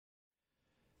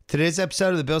Today's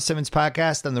episode of the Bill Simmons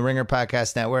Podcast on the Ringer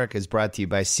Podcast Network is brought to you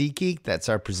by SeatGeek. That's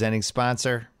our presenting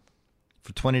sponsor.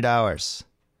 For $20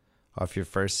 off your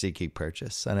first SeatGeek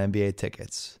purchase on NBA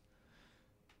tickets.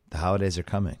 The holidays are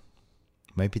coming.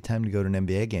 Might be time to go to an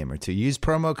NBA game or two. Use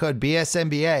promo code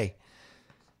BSNBA.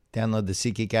 Download the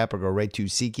SeatGeek app or go right to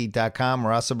SeatGeek.com.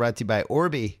 We're also brought to you by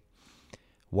Orbi.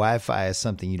 Wi-Fi is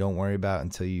something you don't worry about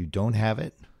until you don't have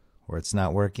it or it's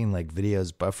not working, like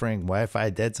videos buffering, Wi-Fi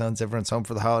dead zones. Everyone's home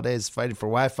for the holidays fighting for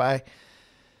Wi-Fi.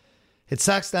 It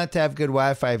sucks not to have good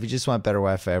Wi-Fi. If you just want better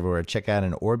Wi-Fi everywhere, check out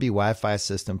an Orbi Wi-Fi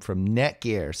system from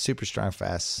Netgear. Super strong,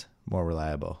 fast, more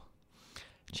reliable.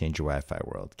 Change your Wi-Fi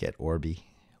world. Get Orbi,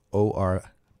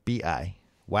 O-R-B-I.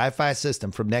 Wi-Fi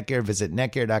system from Netgear. Visit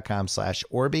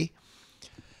netgear.com/Orbi.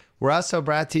 We're also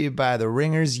brought to you by the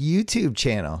Ringer's YouTube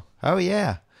channel. Oh,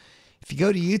 yeah. If you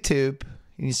go to YouTube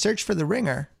and you search for The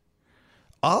Ringer,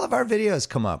 all of our videos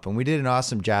come up. And we did an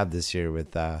awesome job this year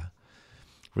with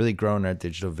really growing our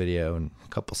digital video and a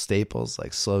couple staples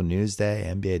like Slow News Day,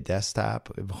 NBA Desktop.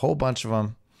 We have a whole bunch of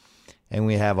them. And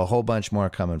we have a whole bunch more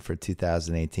coming for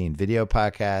 2018. Video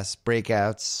podcasts,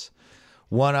 breakouts,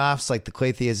 one-offs like the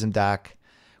Claytheism doc.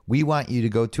 We want you to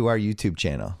go to our YouTube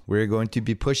channel. We're going to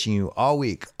be pushing you all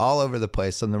week, all over the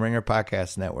place on the Ringer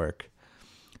Podcast Network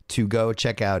to go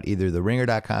check out either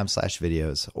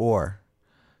theringer.com/videos or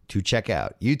to check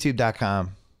out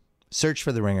youtube.com, search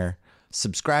for The Ringer,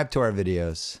 subscribe to our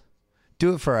videos.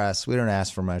 Do it for us. We don't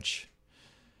ask for much.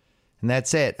 And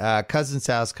that's it. Cousin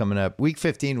Sal's coming up. Week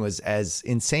 15 was as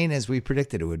insane as we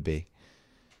predicted it would be.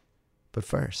 But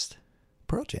first,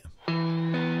 Pearl Jam.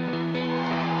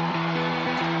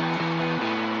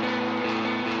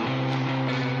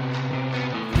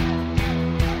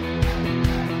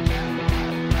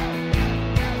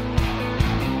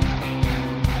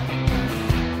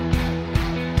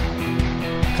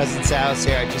 Cousin Sal's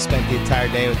here. I just spent the entire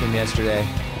day with him yesterday.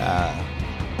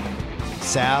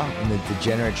 Sal and the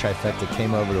degenerate trifecta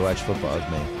came over to watch football with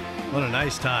me. What a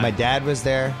nice time. My dad was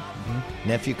there.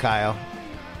 Nephew Kyle.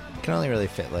 Can only really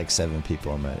fit like 7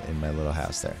 people in my little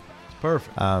house there.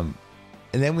 Perfect. And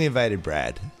then we invited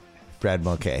Brad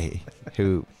Mulcahy,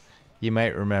 who you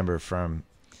might remember from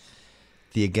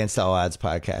the Against All Odds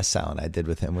podcast Sal and I did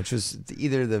with him, which was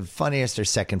either the funniest or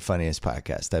second funniest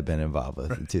podcast I've been involved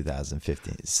with in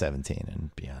 2015, 17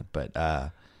 and beyond. But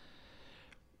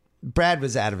Brad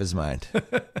was out of his mind.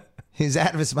 He was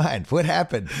out of his mind. What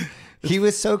happened? He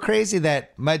was so crazy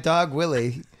that my dog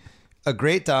Willie, a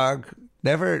great dog,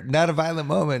 not a violent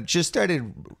moment, just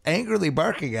started angrily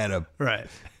barking at him. Right.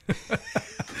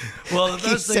 Well, the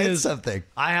best thing is something.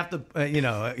 I have to,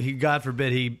 God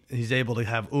forbid he's able to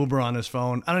have Uber on his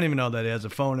phone. I don't even know that he has a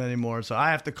phone anymore, so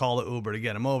I have to call the Uber to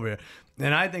get him over here.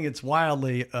 And I think it's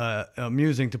wildly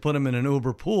amusing to put him in an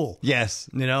Uber pool. Yes.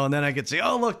 And then I could see,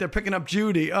 oh, look, they're picking up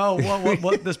Judy. Oh,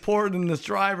 what this poor and this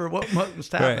driver, what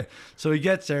must happen? Right. So he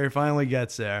finally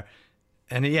gets there.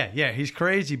 And yeah, he's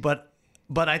crazy, but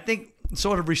I think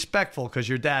sort of respectful because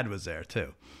your dad was there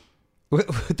too.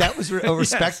 That was a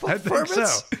respectful performance?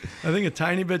 So. I think a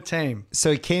tiny bit tame. So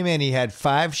he came in, he had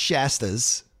 5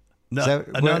 Shastas. No,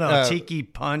 Tiki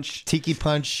Punch. Tiki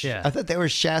Punch. Yeah. I thought they were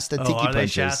Shasta Tiki Punches.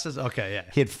 Punches. They Shastas? Okay, yeah.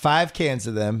 He had 5 cans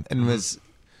of them and was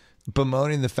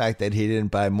bemoaning the fact that he didn't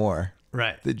buy more.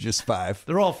 Right. Than just 5.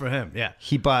 They're all for him, yeah.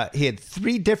 He had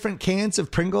 3 different cans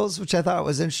of Pringles, which I thought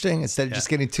was interesting. Instead of just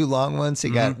getting 2 long ones, he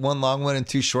got 1 long one and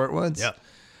 2 short ones. Yep.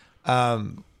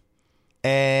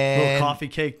 And little coffee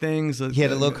cake things. He had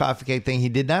a little coffee cake thing. He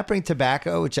did not bring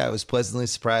tobacco, which I was pleasantly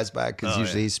surprised by because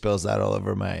usually he spills that all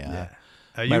over my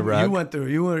my rug.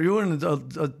 You were in a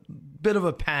bit of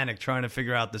a panic trying to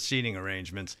figure out the seating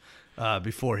arrangements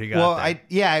before he got there.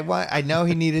 I know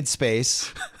he needed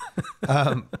space.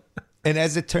 And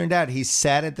as it turned out, he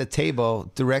sat at the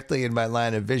table directly in my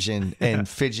line of vision and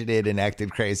fidgeted and acted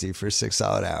crazy for 6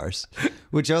 solid hours,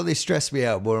 which only stressed me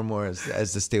out more and more as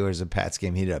the Steelers and Pats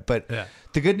game heated up. But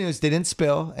the good news, they didn't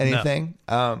spill anything.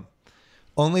 No.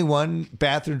 Only one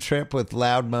bathroom trip with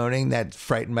loud moaning that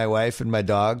frightened my wife and my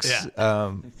dogs.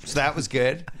 Yeah. So that was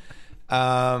good.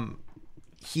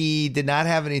 He did not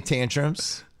have any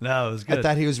tantrums. No, it was good. I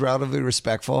thought he was relatively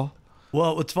respectful.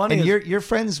 Well, what's funny and is your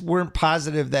friends weren't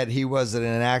positive that he wasn't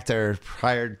an actor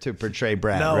hired to portray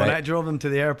Brad. No, right? When I drove him to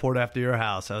the airport after your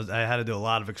house, I had to do a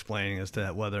lot of explaining as to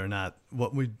whether or not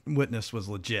what we witnessed was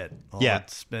legit. All that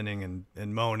spinning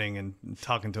and moaning and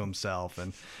talking to himself,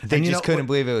 and they just couldn't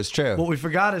believe it was true. What we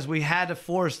forgot is we had to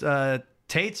force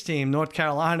Tate's team, North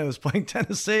Carolina, was playing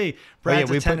Tennessee. Brad's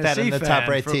we put that in the top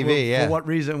right TV. For what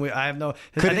reason? I have no.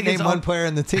 Couldn't name one player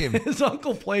in the team. His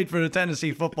uncle played for the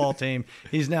Tennessee football team.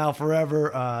 He's now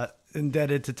forever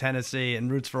indebted to Tennessee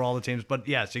and roots for all the teams. But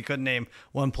yes, he couldn't name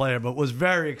one player, but was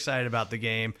very excited about the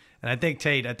game. And I think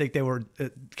they were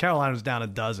Carolina was down a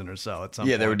dozen or so at some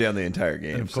point. Yeah, they were down the entire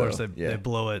game. And of course, they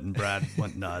blew it, and Brad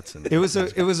went nuts. And it was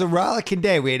a rollicking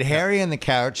day. We had Harry on the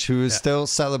couch, who was still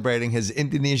celebrating his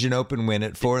Indonesian Open win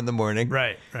at 4 a.m.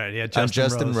 Right. Yeah,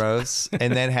 Justin Rose,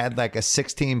 and then had like a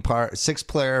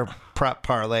 6-player prop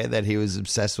parlay that he was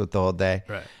obsessed with the whole day.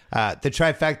 Right. The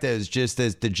trifecta is just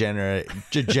as degenerate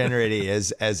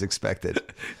as expected.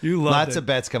 You loved Lots it. of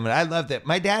bets coming. I loved it.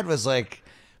 My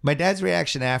dad's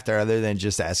reaction after, other than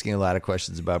just asking a lot of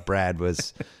questions about Brad,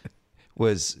 was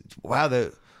wow,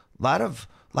 a lot of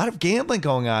gambling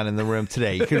going on in the room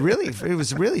today. It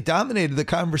was really dominated the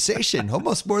conversation,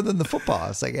 almost more than the football. I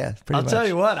was like, yeah, pretty much. I'll tell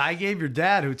you what, I gave your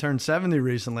dad, who turned 70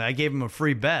 recently, I gave him a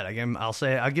free bet.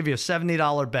 I'll give you a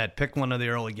 $70 bet. Pick one of the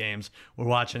early games we're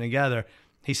watching together.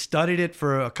 He studied it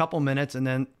for a couple minutes and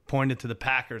then pointed to the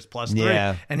Packers +3.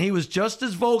 Yeah. And he was just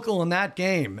as vocal in that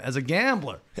game as a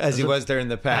gambler. As he was during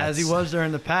the Pats. I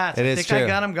is think true. I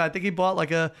got him. I think he bought like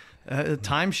a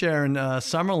timeshare in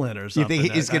Summerlin or You something.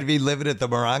 think he's going to be living at the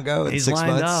Morongo in He's 6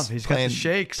 lined months? up. He's got the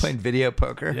shakes. Playing video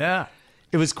poker. Yeah.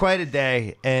 It was quite a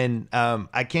day, and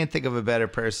I can't think of a better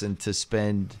person to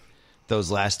spend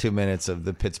those last 2 minutes of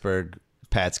the Pittsburgh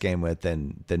Pats game with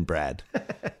than Brad,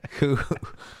 who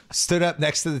stood up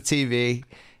next to the TV,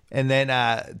 and then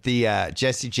the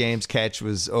Jesse James catch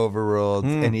was overruled,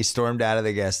 and he stormed out of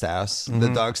the guest house. The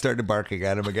dog started barking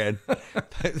at him again.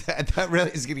 That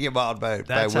really is going to get mauled by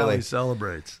That's Willie. how he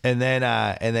celebrates. And then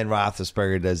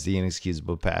Roethlisberger does the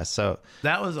inexcusable pass. So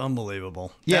That was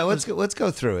unbelievable. yeah, let's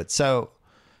go through it. So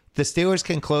the Steelers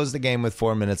can close the game with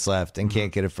 4 minutes left and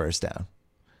can't get a first down.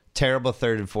 Terrible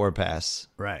 3rd and 4 pass.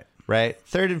 Right.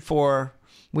 3rd and 4.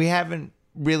 We haven't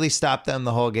really stopped them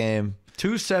the whole game.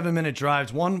 2 7-minute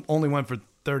drives. One only went for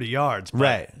 30 yards. But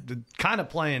Right. Kind of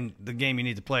playing the game you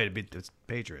need to play to beat the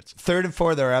Patriots. 3rd and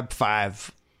 4, they're up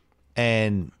 5,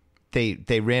 and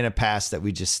they ran a pass that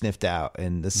we just sniffed out,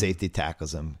 and the safety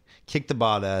tackles them. Kicked the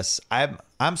ball to us.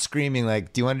 I'm screaming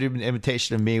like, do you want to do an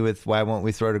imitation of me with why won't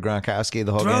we throw to Gronkowski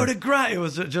the whole game? Throw to Gronk. It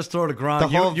was just throw to Gronk. The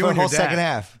whole, you and whole your dad. second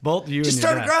half. Both you just and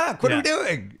your throw to dad. Gronk. What are we Yeah.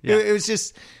 doing? Yeah. It was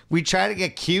just, we try to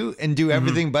get cute and do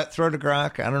everything but throw to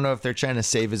Gronk. I don't know if they're trying to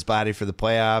save his body for the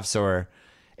playoffs, or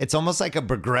it's almost like a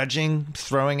begrudging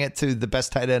throwing it to the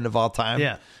best tight end of all time,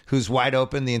 Yeah. who's wide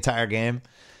open the entire game.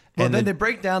 Well, And then they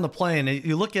break down the play, and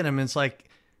you look at him, and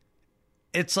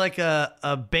it's like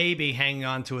a baby hanging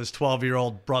on to his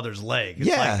 12-year-old brother's leg. It's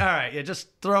Yeah. like, all right, yeah, just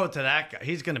throw it to that guy.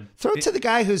 He's going to throw it to the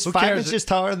guy who's Who 5 cares? inches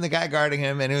taller than the guy guarding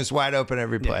him and who's wide open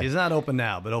every play. He's not open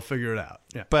now, but he'll figure it out.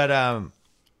 Yeah. But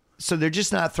so they're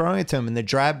just not throwing it to him. And the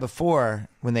drive before,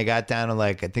 when they got down to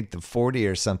like, I think the 40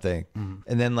 or something, and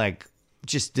then like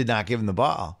just did not give him the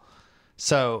ball.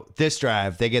 So this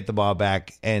drive, they get the ball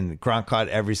back, and Gronk caught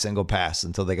every single pass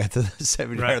until they got to the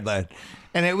 7-yard line.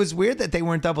 And it was weird that they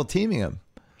weren't double teaming him,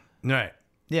 Right.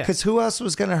 Yeah. because who else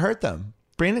was going to hurt them?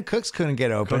 Brandon Cooks couldn't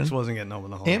get open. Cooks wasn't getting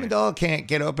open the whole game. Amendola can't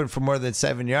get open for more than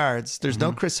 7 yards. There's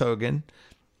no Chris Hogan.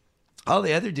 All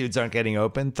the other dudes aren't getting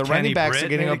open. The running backs Britt are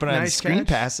getting made a open on nice screen catch.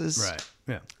 passes. Right.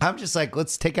 Yeah. I'm just like,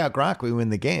 let's take out Gronk. We win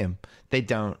the game. They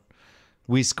don't.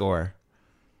 We score.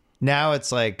 Now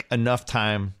it's like enough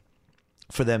time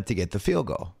for them to get the field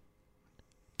goal.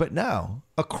 But no,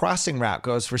 a crossing route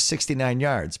goes for 69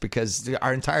 yards because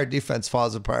our entire defense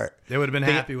falls apart. They would have been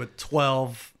happy with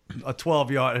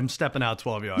 12-yard, him stepping out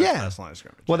 12 yards. Yeah. Last line of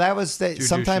scrimmage. Well, that was Juju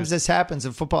sometimes shoots. this happens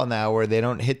in football now, where they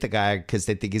don't hit the guy because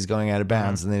they think he's going out of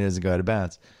bounds, and then he doesn't go out of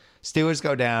bounds. Steelers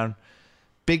go down.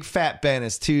 Big fat Ben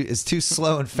is too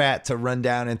slow and fat to run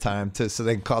down in time so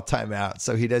they can call timeout.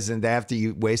 So he doesn't. They have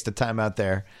to waste a timeout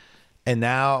there, and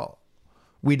now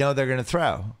we know they're going to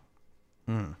throw.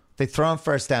 They throw him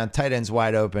first down. Tight end's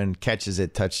wide open. Catches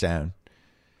it. Touchdown.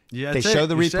 Yeah, They that's show it.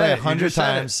 the You replay said it. You 100 just said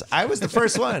it. times. I was the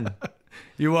first one.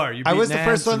 You are. You I beat was the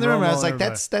first Nance one in the and room. I Romo was like, and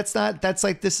everybody. that's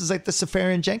like this is like the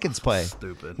Safarian Jenkins play.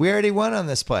 Stupid. We already won on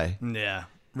this play. Yeah.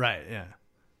 Right. Yeah.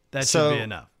 That So- should be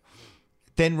enough.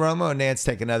 Then Romo and Nance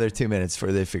take another 2 minutes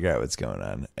before they figure out what's going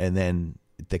on. And then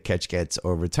the catch gets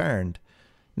overturned.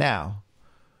 Now,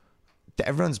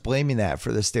 everyone's blaming that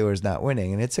for the Steelers not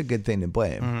winning, and it's a good thing to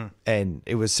blame. And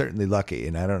it was certainly lucky,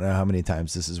 and I don't know how many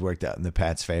times this has worked out in the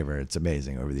Pats' favor. It's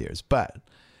amazing over the years. But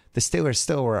the Steelers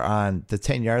still were on the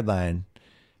 10-yard line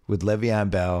with Le'Veon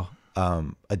Bell,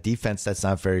 a defense that's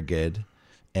not very good,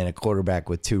 and a quarterback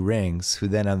with 2 rings, who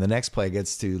then on the next play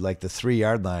gets to like the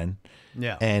 3-yard line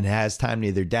Yeah. and has time to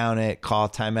either down it, call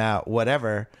timeout,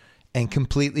 whatever, and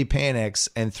completely panics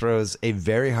and throws a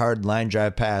very hard line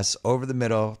drive pass over the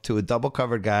middle to a double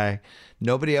covered guy.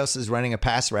 Nobody else is running a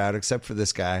pass route except for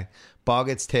this guy. Ball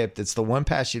gets tipped. It's the one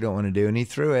pass you don't want to do, and he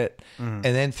threw it, and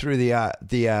then threw the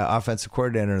offensive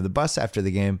coordinator under the bus after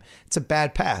the game. It's a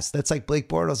bad pass. That's like Blake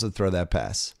Bortles would throw that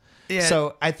pass. Yeah.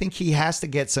 So I think he has to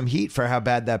get some heat for how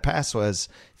bad that pass was.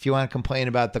 If you want to complain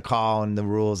about the call and the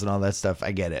rules and all that stuff,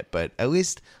 I get it. But at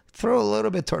least throw a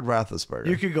little bit toward Roethlisberger.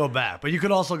 You could go back, but you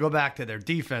could also go back to their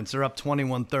defense. They're up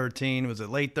 21-13. Was it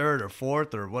late third or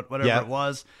fourth or whatever it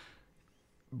was?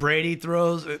 Brady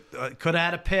throws. Could have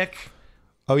had a pick.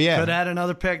 Oh, yeah. Could have had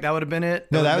another pick. That would have been it.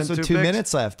 No, that was with 2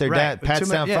 minutes left. They're Pat's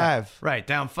down 5. Right,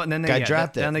 down 5. Then they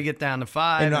dropped it. Then they get down to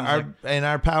 5. And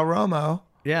our pal Romo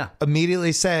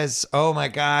immediately says, oh, my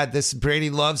God, this Brady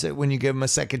loves it when you give him a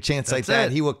second chance like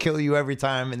that. He will kill you every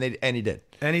time. And he did.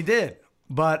 And he did.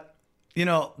 But,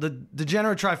 the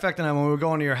degenerate trifecta and I, when we were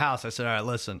going to your house, I said, all right,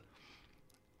 listen,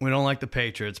 we don't like the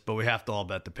Patriots, but we have to all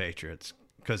bet the Patriots.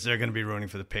 Because they're going to be rooting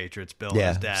for the Patriots, Bill and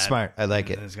his dad. Smart. I like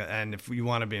it. And if you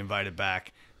want to be invited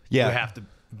back, you have to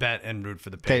bet and root for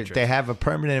the Patriots. They have a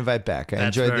permanent invite back. I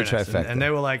enjoyed the trifecta. And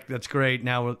they were like, that's great.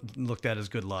 Now we're looked at as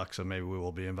good luck, so maybe we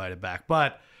will be invited back.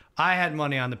 But I had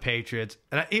money on the Patriots,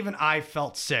 and even I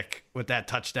felt sick with that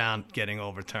touchdown getting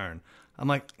overturned. I'm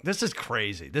like, this is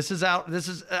crazy. This is out.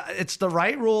 It's the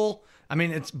right rule. I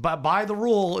mean, it's by the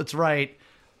rule, it's right,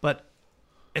 but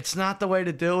it's not the way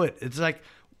to do it. It's like,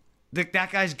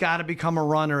 that guy's got to become a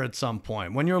runner at some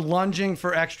point. When you're lunging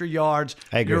for extra yards,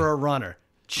 you're a runner.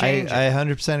 Change it. I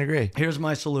 100% agree. Here's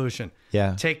my solution.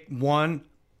 Yeah. Take one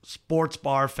sports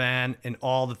bar fan in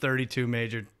all the 32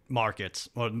 major markets,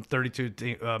 or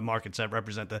 32 markets that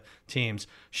represent the teams.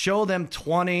 Show them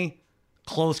 20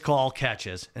 close call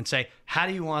catches and say, how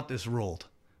do you want this ruled?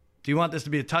 Do you want this to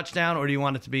be a touchdown or do you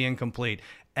want it to be incomplete?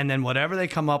 And then whatever they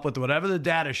come up with, whatever the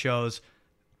data shows,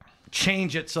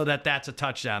 change it so that that's a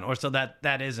touchdown or so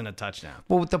that isn't a touchdown.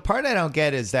 Well, the part I don't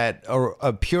get is that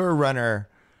a pure runner,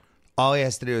 all he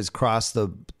has to do is cross the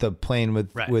plane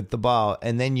with the ball,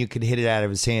 and then you could hit it out of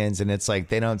his hands, and it's like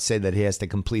they don't say that he has to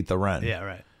complete the run. Yeah,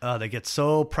 right. They get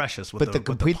so precious with the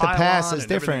complete the pass is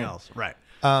different. Else. Right.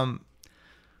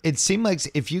 It seemed like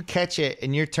if you catch it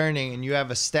and you're turning and you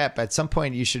have a step, at some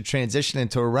point you should transition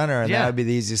into a runner, and that would be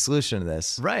the easiest solution to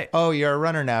this. Right. Oh, you're a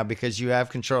runner now because you have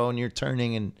control and you're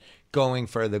turning and going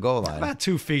for the goal line. How about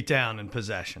 2 feet down in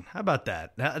possession? How about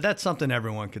that? That's something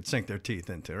everyone could sink their teeth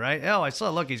into, right? Oh, I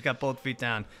saw. Look, he's got both feet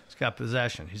down. He's got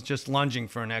possession. He's just lunging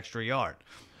for an extra yard.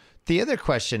 The other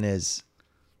question is,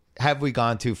 have we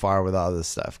gone too far with all this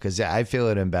stuff? Because I feel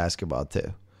it in basketball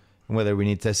too. And whether we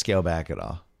need to scale back at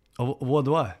all.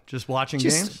 What? Just watching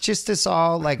games? Just this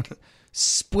all like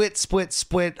split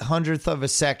hundredth of a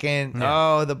second.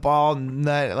 Yeah. Oh, the ball.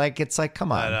 Like, it's like,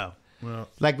 come on. I know. Well,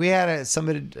 like we had an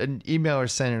emailer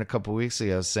sent in a couple weeks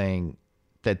ago saying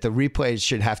that the replays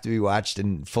should have to be watched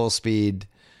in full speed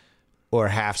or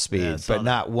half speed, but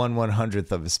not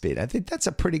 1/100th of a speed. I think that's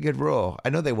a pretty good rule.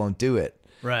 I know they won't do it,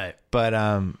 right? But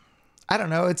I don't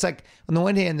know. It's like on the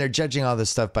one hand they're judging all this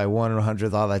stuff by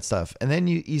 1/100th, all that stuff, and then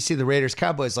you see the Raiders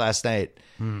Cowboys last night.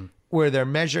 Where they're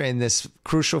measuring this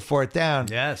crucial 4th down.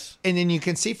 Yes. And then you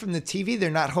can see from the TV,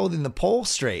 they're not holding the pole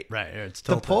straight. Right. It's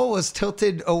tilted. The pole was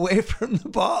tilted away from the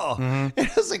ball. And I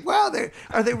was like, wow,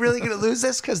 are they really going to lose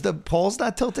this because the pole's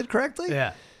not tilted correctly?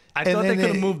 Yeah. I thought they could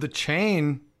have moved the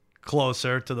chain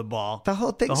closer to the ball. The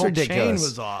whole thing's ridiculous. Chain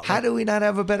was off. How do we not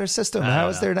have a better system? How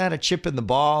is there not a chip in the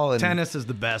ball? Tennis is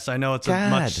the best. I know it's a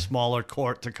much smaller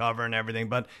court to cover and everything,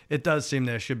 but it does seem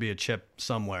there should be a chip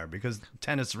somewhere because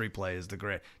tennis replay is the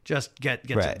great. Just gets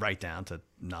it right down to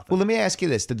nothing. Well, let me ask you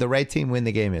this. Did the right team win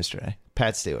the game yesterday?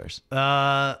 Pat Steelers.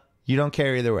 You don't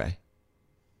care either way.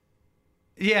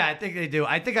 Yeah, I think they do.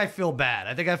 I think I feel bad.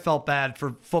 I think I felt bad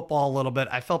for football a little bit.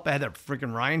 I felt bad that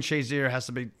freaking Ryan Shazier has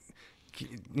to be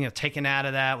taken out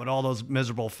of that with all those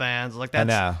miserable fans. Like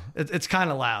that's, I know. It's kind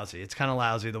of lousy. It's kind of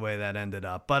lousy the way that ended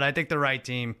up. But I think the right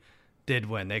team did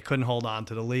win. They couldn't hold on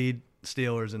to the lead.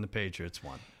 Steelers and the Patriots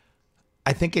won.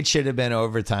 I think it should have been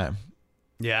overtime.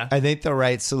 Yeah. I think the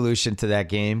right solution to that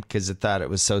game, because I thought it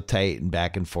was so tight and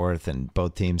back and forth, and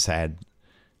both teams had,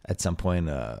 at some point,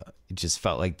 it just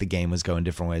felt like the game was going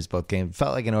different ways. Both games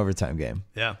felt like an overtime game.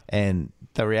 Yeah. And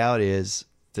the reality is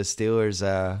the Steelers,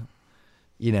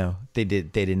 they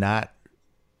did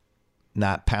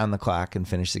not pound the clock and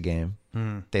finish the game.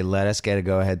 They let us get a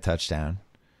go-ahead touchdown,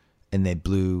 and they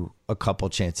blew a couple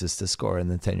chances to score in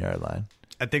the 10-yard line.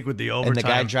 I think with the overtime, and the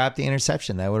guy dropped the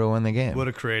interception. That would have won the game. Would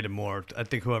have created more. I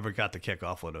think whoever got the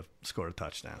kickoff would have scored a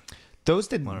touchdown. Those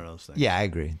did one of those things. Yeah, I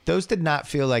agree. Those did not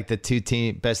feel like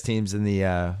the best teams in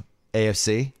the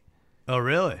AFC. Oh,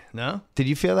 really? No? Did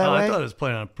you feel that way? I thought it was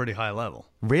playing on a pretty high level.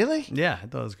 Really? Yeah, I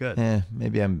thought it was good. Yeah,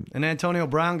 maybe I'm. And Antonio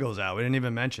Brown goes out. We didn't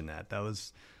even mention that. That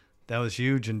was That was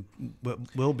huge, and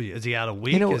will be. Is he out a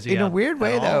week? In a weird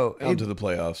way, though, into the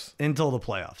playoffs. Until the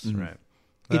playoffs, right?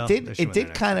 Well, it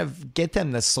did kind of get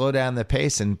them to slow down the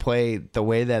pace and play the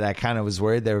way that I kind of was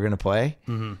worried they were going to play.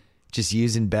 Mm-hmm. Just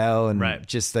using Bell and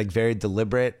just like very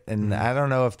deliberate. And I don't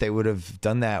know if they would have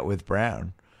done that with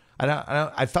Brown.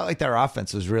 I felt like their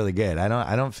offense was really good.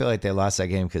 I don't feel like they lost that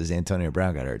game because Antonio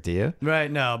Brown got hurt. Do you? Right.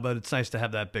 No, but it's nice to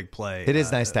have that big play. It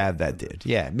is nice to have that dude.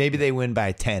 Yeah. Maybe they win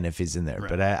by 10 if he's in there,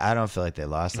 but I don't feel like they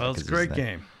lost. Well, it's a great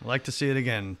game. I'd like to see it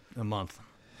again in a month.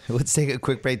 Let's take a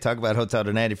quick break. Talk about Hotel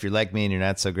Tonight. If you're like me and you're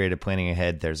not so great at planning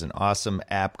ahead, there's an awesome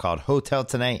app called Hotel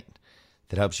Tonight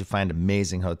that helps you find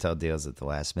amazing hotel deals at the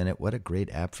last minute. What a great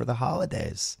app for the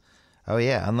holidays. Oh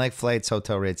yeah. Unlike flights,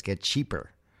 hotel rates get cheaper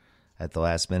at the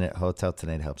last minute. Hotel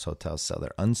Tonight helps hotels sell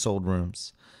their unsold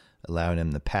rooms, allowing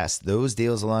them to pass those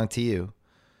deals along to you.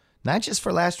 Not just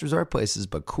for last resort places,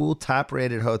 but cool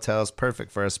top-rated hotels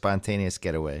perfect for a spontaneous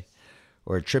getaway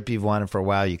or a trip you've wanted for a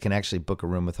while. You can actually book a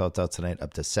room with Hotel Tonight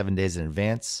up to 7 days in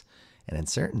advance, and in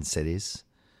certain cities,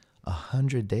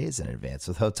 100 days in advance.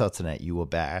 With Hotel Tonight, you will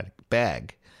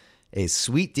bag a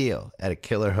sweet deal at a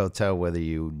killer hotel, whether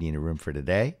you need a room for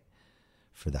today,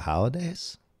 for the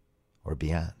holidays, or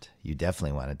beyond. You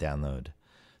definitely want to download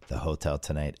the Hotel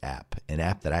Tonight app, an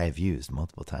app that I have used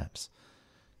multiple times.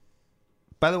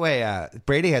 By the way,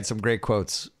 Brady had some great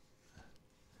quotes.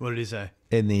 What did he say?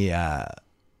 In the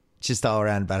just all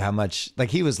around about how much,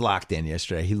 like, he was locked in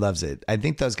yesterday. He loves it. I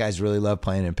think those guys really love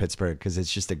playing in Pittsburgh because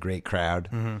it's just a great crowd.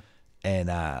 Mm-hmm.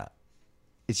 And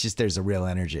it's just, there's a real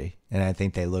energy. And I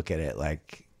think they look at it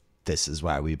like, this is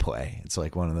why we play. It's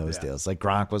like one of those deals. Like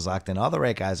Gronk was locked in. All the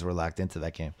right guys were locked into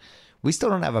that game. We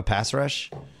still don't have a pass rush.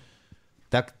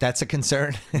 That's a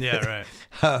concern. Yeah,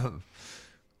 right.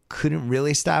 Couldn't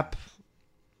really stop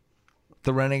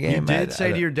the running game. You did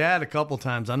say to your dad a couple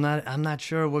times, I'm not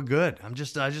sure we're good. I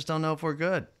just don't know if we're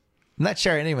good. I'm not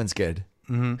sure anyone's good.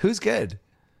 Mm-hmm. Who's good?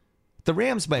 The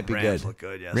Rams might be Rams good. Look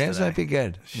good yesterday. Rams might be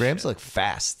good. Rams look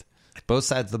fast. Both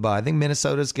sides of the ball. I think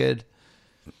Minnesota's good.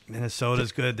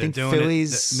 Minnesota's good. They're doing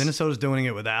Phillies, it. Minnesota's doing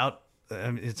it without.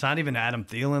 It's not even Adam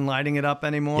Thielen lighting it up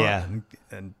anymore. Yeah.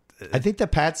 And I think the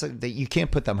Pats, you can't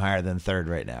put them higher than third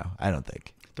right now. I don't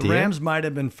think. The Rams might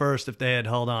have been first if they had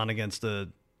held on against the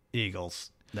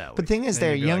Eagles that week. But the thing is,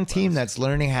 they're a young team that's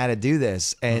learning how to do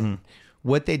this. And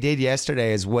what they did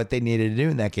yesterday is what they needed to do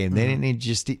in that game. They didn't need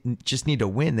just need to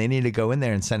win. They need to go in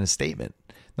there and send a statement.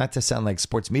 Not to sound like a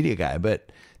sports media guy, but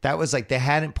that was like they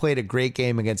hadn't played a great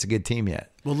game against a good team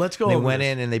yet. Well, let's go. They went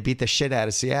in and they beat the shit out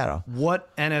of Seattle.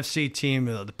 What NFC team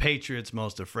are the Patriots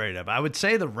most afraid of? I would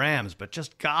say the Rams, but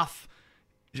just Goff,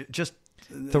 just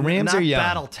the Rams are young.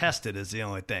 Battle tested is the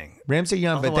only thing. Rams are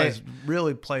young, otherwise, but they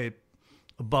really play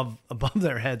above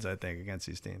their heads. I think against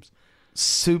these teams.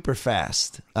 Super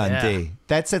fast on D.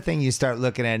 That's the thing you start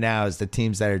looking at now is the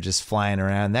teams that are just flying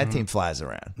around. That team flies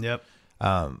around. Yep.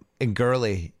 And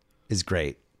Gurley is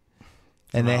great.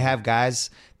 And they have guys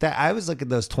that I was looking at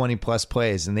those 20 plus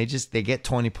plays and they get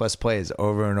 20 plus plays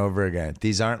over and over again.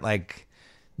 These aren't like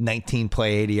 19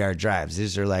 play 80-yard drives.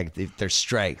 These are like, they're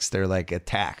strikes. They're like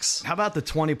attacks. How about the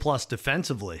 20 plus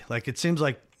defensively? Like it seems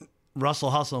like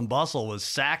Russell Hustle and Bustle was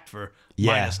sacked for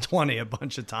minus 20 a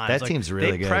bunch of times. That team's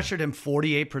really good. They pressured him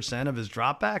 48% of his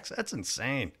dropbacks. That's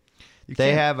insane.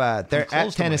 They're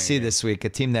at Tennessee this week, a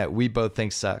team that we both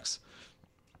think sucks.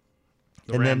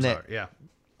 The Rams are, yeah.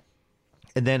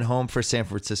 And then home for San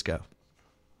Francisco.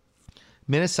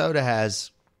 Minnesota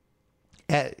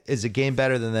is a game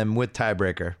better than them with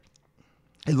tiebreaker.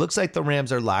 It looks like the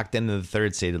Rams are locked into the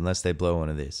third seed unless they blow one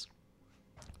of these.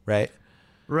 Right?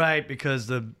 Right, because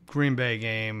the Green Bay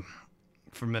game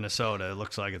for Minnesota, it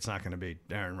looks like it's not going to be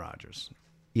Aaron Rodgers.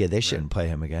 Yeah, they shouldn't play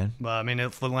him again. Well, I mean,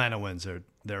 if Atlanta wins,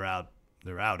 they're out.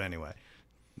 They're out anyway.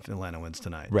 If Atlanta wins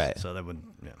tonight. Right. So that would,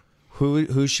 yeah.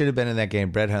 Who should have been in that game?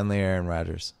 Brett Hundley or Aaron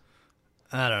Rodgers?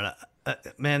 I don't know.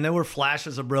 Man, there were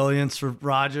flashes of brilliance for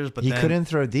Rodgers, but he couldn't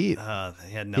throw deep.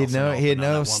 He had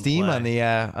no steam on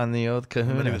the old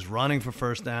Kahuna. But he was running for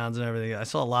first downs and everything. I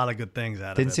saw a lot of good things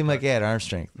out of it. Didn't seem like he had arm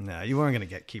strength. No, you weren't going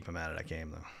to keep him out of that game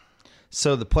though.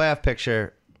 So the playoff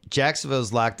picture: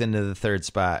 Jacksonville's locked into the third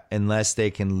spot unless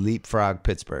they can leapfrog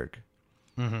Pittsburgh.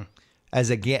 Mm-hmm.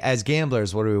 As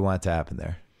gamblers, what do we want to happen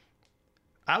there?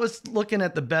 I was looking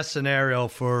at the best scenario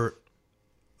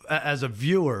as a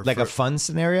viewer. Like a fun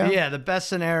scenario? Yeah, the best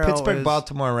scenario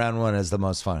Pittsburgh-Baltimore round one is the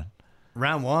most fun.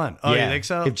 Round one? Oh, yeah. You think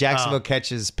so? If Jacksonville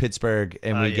catches Pittsburgh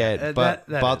and we get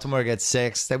Baltimore gets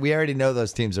 6, that we already know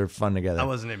those teams are fun together. I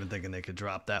wasn't even thinking they could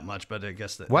drop that much, but I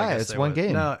guess that. Why? It's one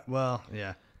game. No, well,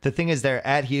 yeah. The thing is they're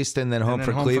at Houston, then home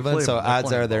for Cleveland, so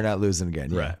odds are they're not losing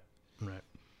again. Right.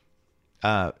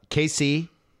 Yeah. KC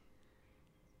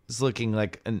is looking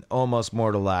like an almost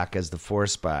mortal lock as the 4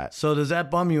 spot. So does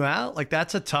that bum you out? Like,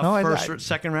 that's a tough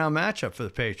second round matchup for the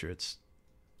Patriots.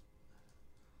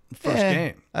 First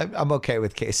game. I'm okay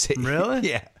with KC. Really?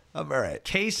 Yeah, I'm all right.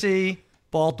 KC,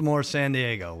 Baltimore, San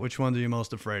Diego. Which ones are you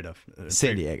most afraid of?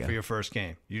 San Diego. For your first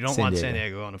game. You don't want San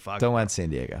Diego going to Fox. Don't want San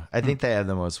Diego. I think they have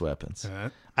the most weapons.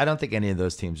 Right. I don't think any of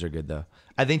those teams are good, though.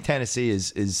 I think Tennessee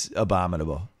is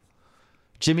abominable.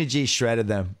 Jimmy G shredded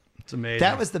them. It's amazing.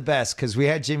 That was the best because we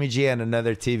had Jimmy G on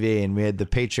another TV, and we had the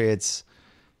Patriots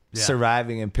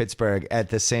surviving in Pittsburgh at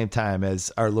the same time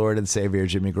as our Lord and Savior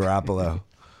Jimmy Garoppolo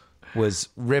was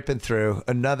ripping through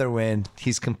another win.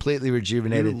 He's completely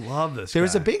rejuvenated. You love this There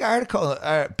was guy.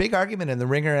 a big argument in the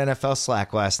Ringer NFL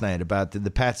Slack last night about did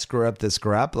the Pats screw up this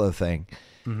Garoppolo thing,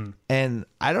 and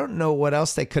I don't know what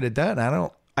else they could have done.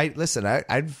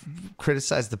 I've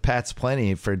criticized the Pats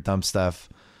plenty for dumb stuff.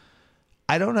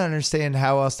 I don't understand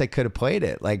how else they could have played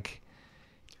it. Like,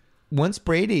 once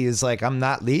Brady is like, I'm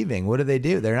not leaving, what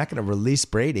do? They're not going to release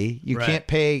Brady. You can't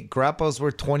pay Garoppolo's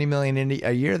worth $20 million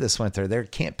a year this winter. They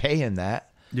can't pay him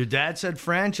that. Your dad said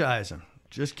franchise him.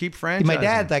 Just keep franchising. My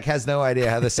dad has no idea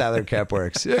how the salary cap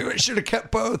works. We should have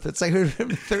kept both. It's like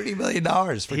 $30 million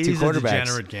for He's 2 quarterbacks. He's a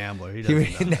degenerate gambler. He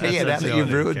doesn't know. Now that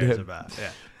you've ruined him.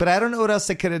 Yeah. But I don't know what else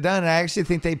they could have done. I actually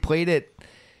think they played it.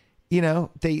 You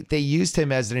know, they used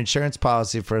him as an insurance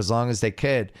policy for as long as they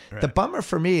could. Right. The bummer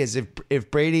for me is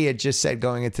if Brady had just said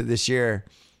going into this year,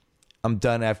 I'm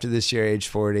done after this year, age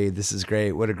 40. This is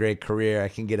great. What a great career. I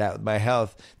can get out with my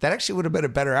health. That actually would have been a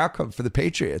better outcome for the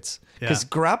Patriots because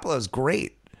Garoppolo's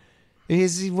great.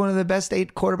 He's one of the best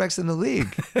 8 quarterbacks in the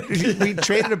league. We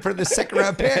traded him for the second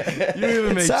round pick. You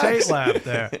even made Tate laugh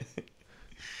there.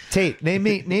 Tate, name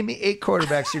me 8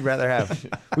 quarterbacks you'd rather have.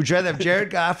 Would you rather have Jared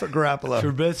Goff or Garoppolo?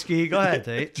 Trubisky. Go ahead,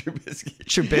 Tate.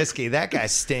 Trubisky. That guy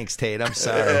stinks, Tate. I'm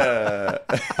sorry.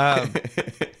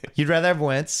 You'd rather have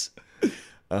Wentz.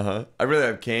 I'd rather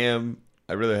have Cam.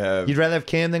 You'd rather have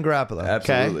Cam than Garoppolo.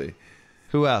 Absolutely. Okay?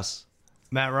 Who else?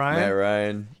 Matt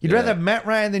Ryan. You'd rather have Matt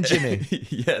Ryan than Jimmy.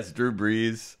 Yes, Drew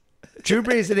Brees. Drew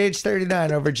Brees at age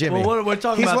 39 over Jimmy. Well, we're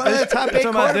talking He's about one of the top 8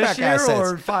 quarterback this year assets.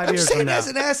 or 5 years I'm from now? as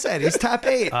an asset. He's top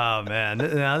 8. Oh, man.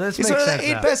 Now, this He's makes one of sense the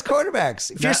 8 now. best quarterbacks.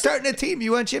 If you're starting a team,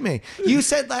 you want Jimmy. You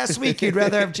said last week you'd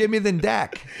rather have Jimmy than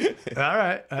Dak. All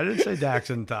right. I didn't say Dak's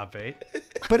in the top 8.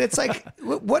 But it's like,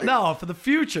 what? No, for the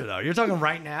future, though. You're talking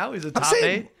right now? He's a top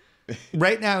 8?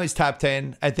 Right now he's top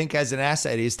 10. I think as an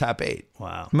asset, he's top 8.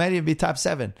 Wow. He might even be top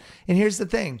 7. And here's the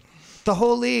thing. The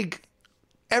whole league,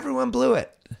 everyone blew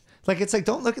it. Like, it's like,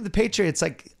 don't look at the Patriots.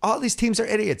 Like, all these teams are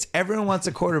idiots. Everyone wants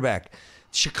a quarterback.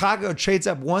 Chicago trades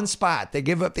up 1 spot. They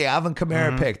give up the Alvin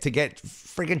Kamara pick to get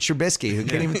freaking Trubisky, who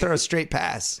can't even throw a straight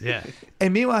pass. Yeah.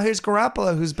 And meanwhile, here's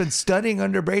Garoppolo, who's been studying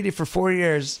under Brady for 4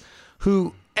 years,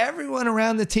 who everyone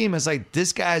around the team is like,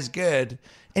 this guy's good.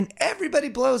 And everybody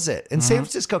blows it. And San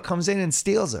Francisco comes in and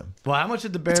steals him. Well, how much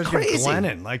did the Bears get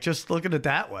Glennon? Like, just look at it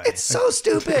that way. It's so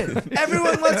stupid.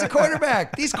 Everyone wants a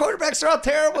quarterback. These quarterbacks are all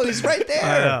terrible. He's right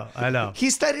there. I know. He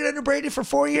studied under Brady for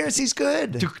 4 years. He's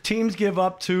good. Do teams give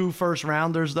up 2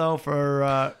 first-rounders, though,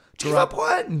 for give up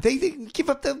 1. They give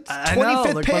up the 25th I know,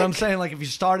 like, pick. But I'm saying, like, if you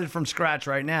started from scratch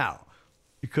right now,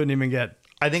 you couldn't even get...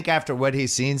 I think after what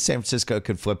he's seen, San Francisco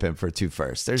could flip him for 2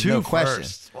 firsts. There's no 2 question.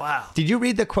 firsts. Wow. Did you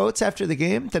read the quotes after the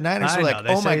game? The Niners were like, they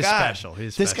 "Oh my say god, special.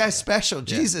 He's this special. guy's special.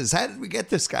 Jesus, how did we get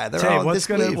this guy?" They're Hey, all in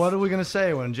disbelief. what are we going to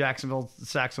say when Jacksonville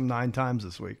sacks him 9 times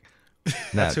this week? No,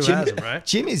 That's who has him, right?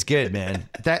 Jimmy's good, man.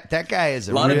 That guy is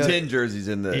A lot of 10 jerseys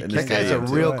in the That guy's a stadium,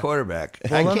 too. real quarterback.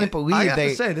 Well, I can't believe I got they.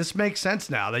 to say, this makes sense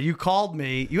now that you called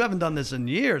me. You haven't done this in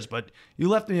years, but you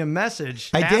left me a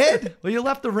message. I did? Well, you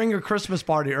left the Ringer Christmas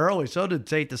party early. So did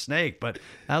Tate the Snake. But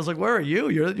I was like, where are you?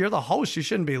 You're the host. You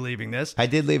shouldn't be leaving this. I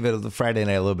did leave it the Friday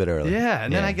night a little bit early. Yeah,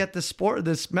 and then I get this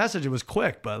message. It was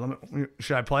quick, but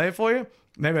should I play it for you?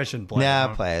 Maybe I shouldn't play it.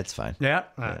 Nah, play it. It's fine. Yeah?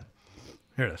 All right.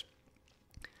 Here it is.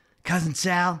 Cousin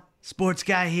Sal, sports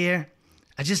guy here.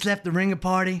 I just left the Ringer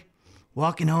party,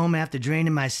 walking home after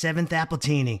draining my 7th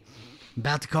Appletini.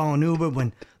 About to call an Uber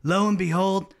when, lo and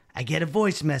behold, I get a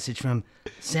voice message from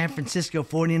San Francisco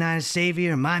 49ers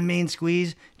savior and my main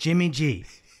squeeze, Jimmy G.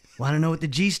 Want to know what the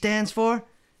G stands for?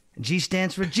 G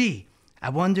stands for G. I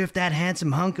wonder if that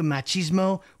handsome hunk of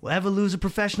machismo will ever lose a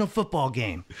professional football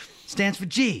game. Stands for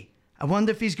G. I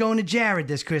wonder if he's going to Jared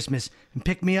this Christmas and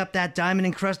pick me up that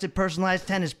diamond-encrusted personalized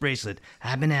tennis bracelet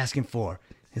I've been asking for.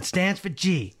 It stands for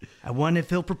G. I wonder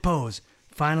if he'll propose,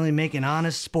 finally make an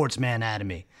honest sportsman out of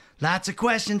me. Lots of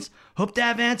questions. Hope to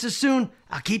have answers soon.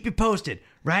 I'll keep you posted.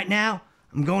 Right now,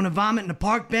 I'm going to vomit in a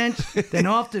park bench, then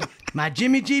off to my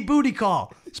Jimmy G booty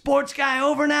call. Sports guy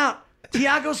over and out.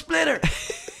 Tiago Splitter.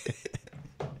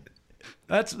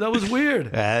 That was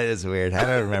weird. That is weird. I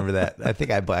don't remember that. I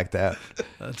think I blacked out.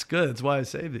 That's good. That's why I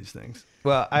save these things.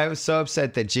 Well, I was so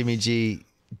upset that Jimmy G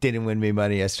didn't win me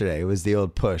money yesterday. It was the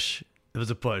old push. It was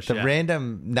a push. The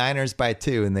random Niners by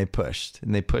 2, and they pushed.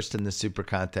 And they pushed in the super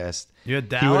contest. You had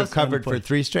Dallas. He would have covered for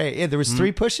 3 straight. Yeah, there was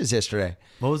 3 pushes yesterday.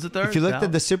 What was the third? If you looked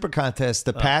at the super contest,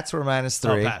 the Pats were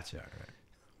 -3. Oh, Pats, yeah, right.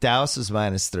 Dallas was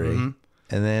 -3.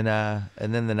 And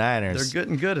then the Niners. They're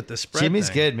getting good at the spread. Jimmy's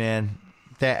thing. good, man.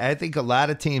 I think a lot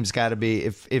of teams got to be.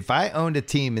 If I owned a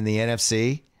team in the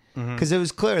NFC, because it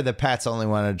was clear the Pats only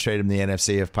wanted to trade him the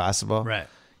NFC if possible. Right.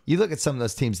 You look at some of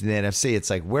those teams in the NFC, it's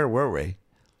like, where were we?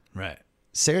 Right.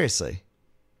 Seriously.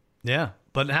 Yeah.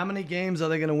 But how many games are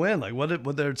they going to win? Like, what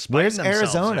they're spiting Where's themselves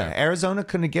Arizona? there. Arizona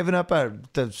couldn't have given up a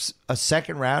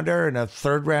second rounder and a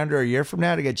third rounder a year from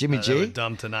now to get Jimmy They were G.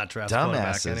 dumb to not draft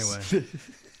quarterback Dumbasses. anyway.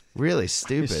 Really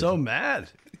stupid. He's so mad.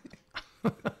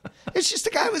 It's just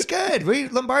the guy was good.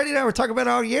 Lombardi and I were talking about it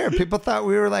all year. People thought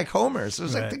we were like homers. It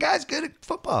was like Right. the guy's good at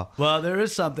football. Well, there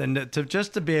is something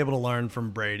to be able to learn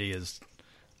from Brady is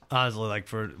honestly like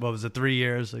for what was it 3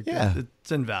 years? Like, Yeah.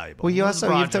 it's invaluable. Well, you have to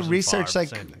Rodgers and research Favre, like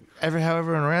same thing. how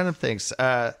everyone around him thinks.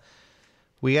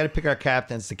 We got to pick our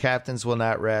captains. The captains will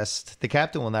not rest. The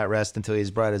captain will not rest until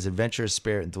he's brought his adventurous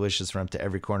spirit and delicious rum to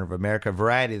every corner of America.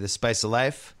 Variety, the spice of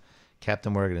life.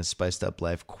 Captain Morgan has spiced up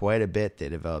life quite a bit. They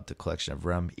developed a collection of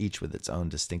rum, each with its own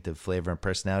distinctive flavor and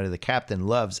personality. The captain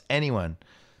loves anyone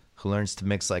who learns to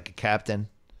mix like a captain.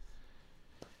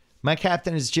 My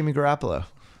captain is Jimmy Garoppolo.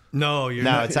 No, you're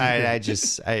No, not.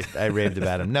 it's I raved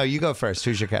about him. No, you go first.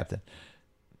 Who's your captain?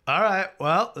 All right.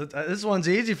 Well, this one's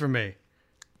easy for me.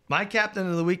 My captain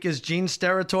of the week is Gene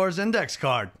Steratore index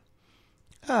card.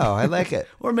 Oh, I like it.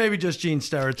 Or maybe just Gene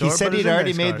Steratore. He said but his he'd already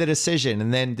index made card. the decision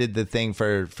and then did the thing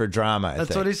for drama.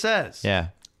 That's what he says. Yeah.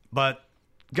 But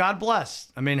God bless.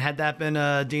 I mean, had that been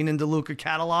a Dean and DeLuca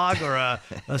catalog or a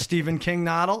Stephen King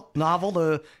novel,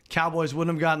 the Cowboys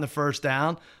wouldn't have gotten the first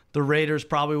down. The Raiders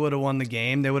probably would have won the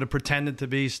game. They would have pretended to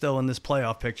be still in this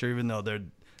playoff picture, even though they're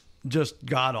just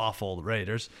god-awful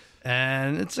Raiders.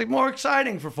 And it's like more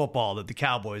exciting for football that the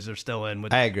Cowboys are still in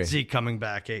with I agree. Zeke coming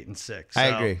back 8-6. I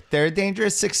agree. They're a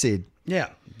dangerous 6 seed. Yeah,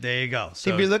 there you go. So,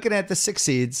 If you're looking at the 6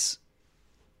 seeds,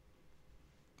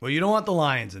 well, you don't want the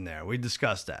Lions in there. We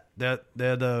discussed that.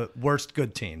 They're the worst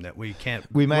good team that we can't.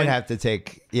 we might win.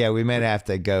 have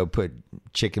to go put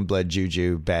chicken blood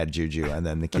juju, bad juju on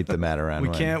them to keep them out around. We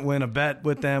one. can't win a bet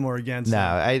with them or against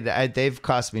No, them. they've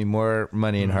cost me more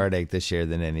money and heartache this year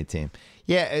than any team.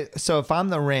 Yeah, so if I'm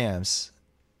the Rams,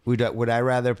 would I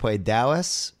rather play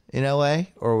Dallas in LA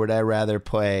or would I rather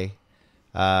play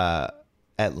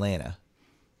Atlanta?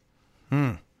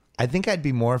 I think I'd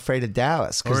be more afraid of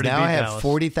Dallas because Already now beat I have Dallas.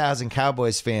 40,000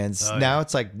 Cowboys fans. Oh, now yeah.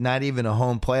 it's like not even a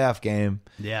home playoff game.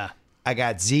 Yeah. I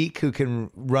got Zeke who can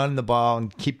run the ball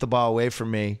and keep the ball away from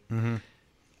me.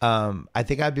 I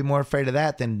think I'd be more afraid of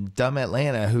that than dumb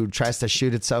Atlanta who tries to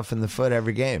shoot itself in the foot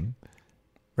every game.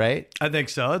 Right? I think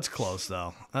so. It's close,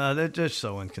 though. They're just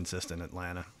so inconsistent,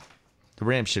 Atlanta. The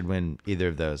Rams should win either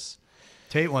of those.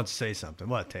 Tate wants to say something.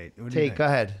 What, Tate? What do you Tate, think? go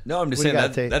ahead. No, I'm just What do saying you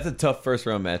got, Tate? that's a tough first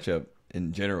round matchup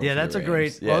in general. Yeah, for that's the a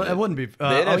Rams. great. Yeah, Well, it wouldn't be. the Oh,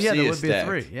 yeah, NFC there is would be a stacked.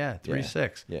 3. Yeah,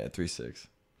 3-6. Yeah, 3-6.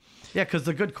 Yeah, because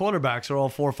the good quarterbacks are all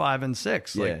 4, 5, and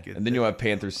 6. Yeah, Like, and then you'll have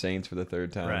Panthers Saints for the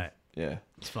third time. Right. Yeah.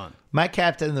 It's fun. My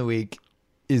captain of the week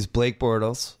is Blake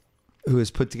Bortles, who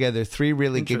has put together 3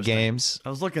 really good Interesting. games. I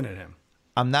was looking at him.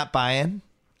 I'm not buying.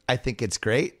 I think it's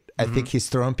great. I think he's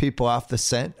throwing people off the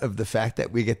scent of the fact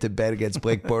that we get to bet against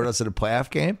Blake Bortles in a playoff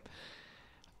game.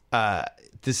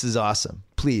 This is awesome.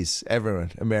 Please,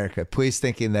 everyone, America, please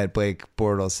thinking that Blake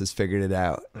Bortles has figured it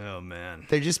out. Oh, man.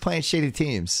 They're just playing shitty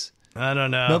teams. I don't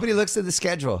know. Nobody looks at the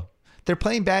schedule. They're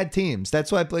playing bad teams.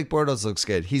 That's why Blake Bortles looks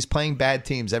good. He's playing bad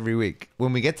teams every week.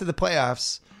 When we get to the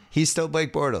playoffs, he's still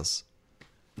Blake Bortles.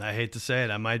 I hate to say it.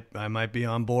 I might be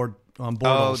on board. On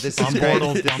Bortles. Oh, this is on great.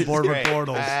 Bortles. This On is board with great.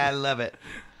 Bortles. I love it.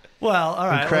 Well, all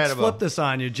right. Incredible. Let's flip this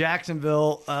on you.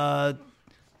 Jacksonville,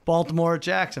 Baltimore at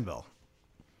Jacksonville.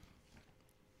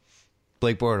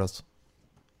 Blake Bortles.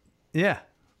 Yeah.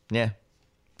 Yeah.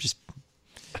 Just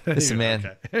listen, man.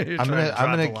 Okay. You're I'm trying to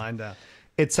gonna drop the line down.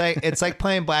 It's like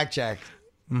playing blackjack.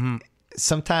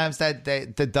 Sometimes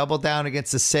the double down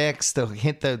against the 6, the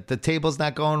hint the table's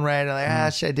not going right. I'm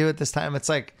like, should I do it this time? It's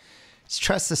like, just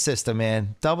trust the system,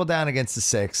 man. Double down against the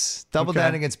 6. Double Okay.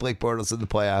 down against Blake Bortles in the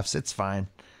playoffs. It's fine.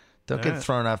 Don't All get right.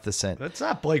 thrown off the scent. That's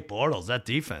not Blake Bortles. That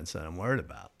defense that I'm worried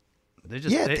about. They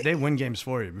just Yeah, they win games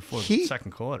for you before the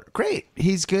second quarter. Great.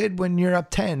 He's good when you're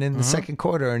up 10 in the second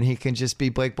quarter, and he can just be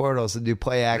Blake Bortles and do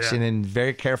play action Yeah. and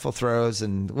very careful throws.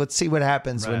 And let's see what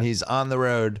happens when Right. he's on the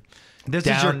road This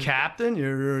is your captain?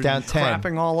 You're down 10.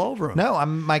 crapping all over him. No,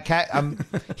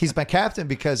 he's my captain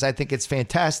because I think it's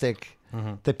fantastic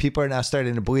that people are now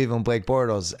starting to believe in Blake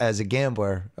Bortles as a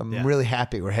gambler. I'm really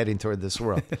happy we're heading toward this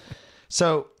world.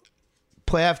 So,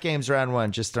 playoff games round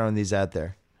 1, just throwing these out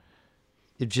there.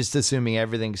 You're just assuming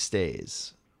everything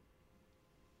stays.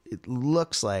 It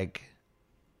looks like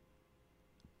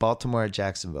Baltimore at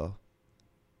Jacksonville,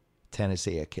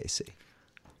 Tennessee at KC.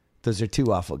 Those are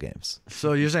 2 awful games.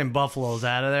 So you're saying Buffalo's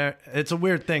out of there? It's a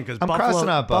weird thing because crossing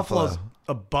out Buffalo. Buffalo's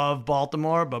above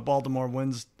Baltimore, but Baltimore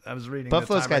wins. I was reading.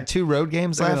 Buffalo's got 2 road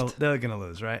games left. They're going to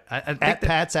lose, right? I think at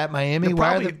Pats, at Miami. They're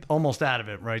Why probably almost out of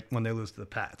it, right? When they lose to the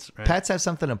Pats, right? Pats have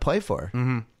something to play for.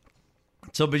 Mm-hmm.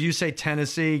 So, but you say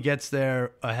Tennessee gets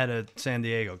there ahead of San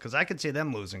Diego because I could see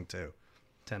them losing too.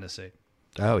 Tennessee.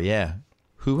 Oh yeah,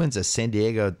 who wins a San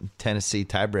Diego Tennessee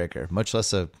tiebreaker? Much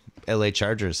less a LA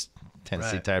Chargers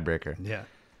Tennessee tiebreaker. Yeah.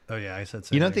 Oh yeah, I said.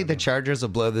 You don't think the Chargers will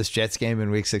blow this Jets game in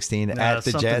Week 16 at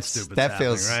the Jets? That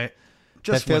feels right.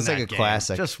 That feels like a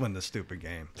classic. Just win the stupid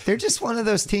game. They're just one of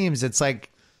those teams. It's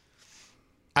like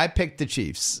I picked the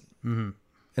Chiefs, and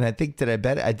I think that I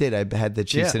bet I did. I had the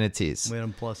Chiefs in a tease. We had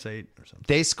them +8 or something.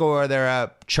 They score, they're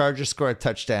up. Chargers score a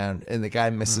touchdown, and the guy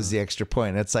misses the extra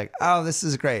point. It's like, oh, this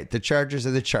is great. The Chargers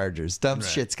are the Chargers. Dumb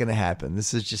shit's gonna happen.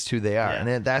 This is just who they are,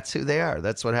 and that's who they are.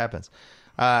 That's what happens.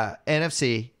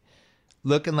 NFC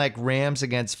looking like Rams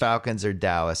against Falcons or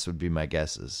Dallas would be my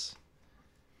guesses.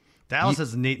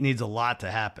 Dallas needs a lot to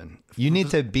happen. You need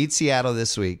to beat Seattle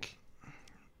this week.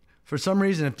 For some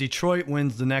reason, if Detroit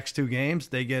wins the next 2 games,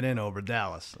 they get in over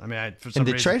Dallas. I mean, for some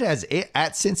and Detroit has it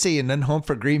at Cincy and then home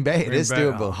for Green Bay. It is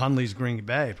doable. Hunley's Green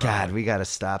Bay. Probably. God, we got to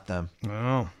stop them.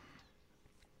 Oh.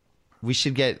 We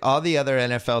should get all the other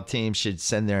NFL teams should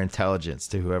send their intelligence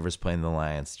to whoever's playing the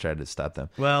Lions to try to stop them.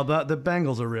 Well, the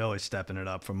Bengals are really stepping it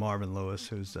up for Marvin Lewis,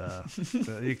 who's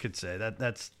you could say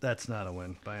that's not a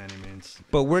win by any means.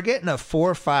 But we're getting a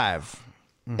 4-5,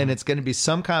 and it's going to be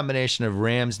some combination of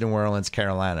Rams, New Orleans,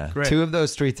 Carolina. Great. 2 of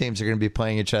those 3 teams are going to be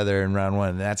playing each other in round 1,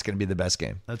 and that's going to be the best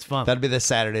game. That's fun. That'll be the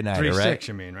Saturday night, 3-6, right?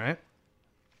 you mean, right?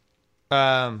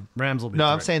 Rams will be. No,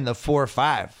 I'm saying the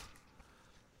 4-5.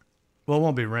 Well, it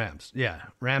won't be Rams. Yeah,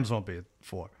 Rams won't be at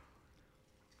 4.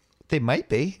 They might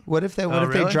be. What if they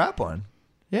drop one?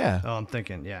 Yeah. Oh, I'm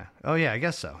thinking. Yeah. Oh, yeah. I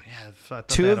guess so. Yeah.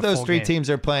 2 of those 3 teams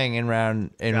are playing in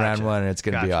round 1, and it's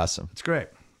going to be awesome. It's great.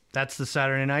 That's the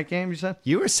Saturday night game. You said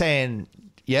you were saying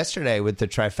yesterday with the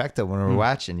trifecta when we were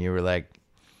watching. You were like,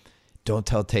 "Don't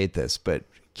tell Tate this, but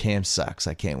Cam sucks.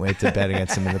 I can't wait to bet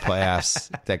against him in the playoffs."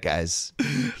 That guy's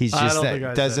he's just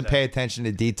doesn't pay attention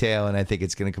to detail, and I think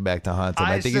it's going to come back to haunt him.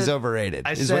 I think he's overrated.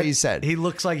 Is what you said. He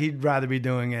looks like he'd rather be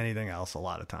doing anything else a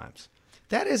lot of times.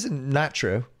 That isn't not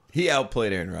true. He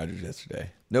outplayed Aaron Rodgers yesterday.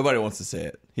 Nobody wants to say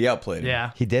it. He outplayed him.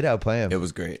 Yeah. He did outplay him. It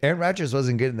was great. Aaron Rodgers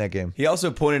wasn't good in that game. He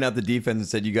also pointed out the defense and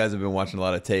said, you guys have been watching a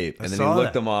lot of tape. And then he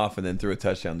looked them off and then threw a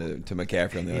touchdown to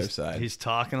McCaffrey on the other side. He's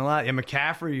talking a lot. Yeah,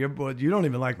 McCaffrey, you don't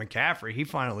even like McCaffrey. He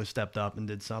finally stepped up and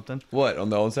did something. What, on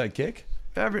the onside kick?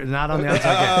 Not on the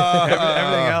outside kick.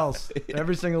 Everything else.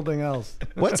 Every single thing else.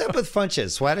 What's up with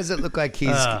Funches? Why does it look like he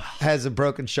has a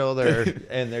broken shoulder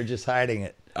and they're just hiding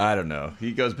it? I don't know.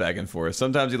 He goes back and forth.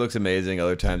 Sometimes he looks amazing.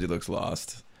 Other times he looks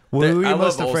lost. What are you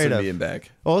most afraid Olsen of? Being back.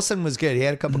 Olsen was good. He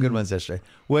had a couple good ones yesterday.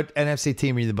 What NFC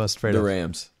team are you the most afraid of? The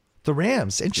Rams. The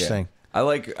Rams. Interesting. Yeah. I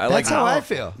like. That's how I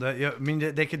feel. I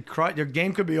mean, they could cry. Your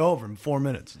game could be over in 4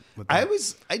 minutes.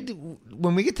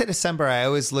 When we get to December, I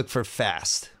always look for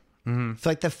fast. I feel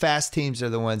like the fast teams are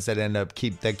the ones that end up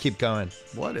keep going.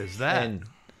 What is that?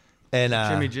 And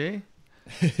Jimmy G.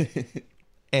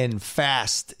 And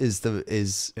fast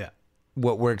is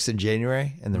what works in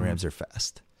January, and the Rams are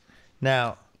fast.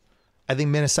 Now, I think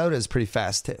Minnesota is pretty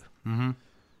fast too.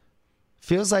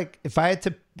 Feels like if I had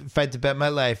to bet my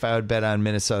life, I would bet on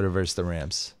Minnesota versus the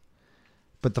Rams.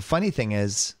 But the funny thing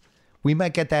is, we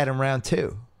might get that in round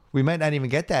 2. We might not even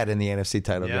get that in the NFC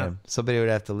title game. Somebody would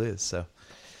have to lose. So,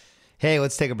 hey,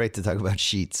 let's take a break to talk about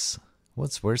sheets.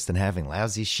 What's worse than having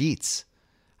lousy sheets?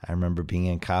 I remember being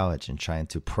in college and trying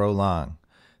to prolong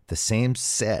the same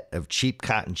set of cheap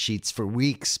cotton sheets for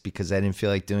weeks because I didn't feel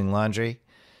like doing laundry.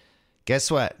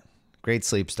 Guess what? Great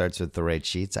sleep starts with the right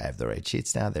sheets. I have the right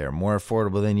sheets now. They are more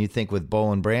affordable than you think with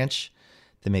Boll and Branch.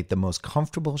 They make the most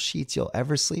comfortable sheets you'll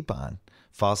ever sleep on.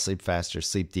 Fall asleep faster,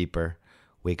 sleep deeper,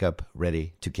 wake up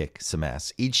ready to kick some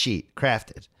ass. Each sheet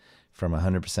crafted from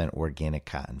 100% organic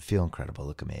cotton. Feel incredible,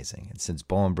 look amazing. And since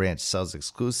Boll and Branch sells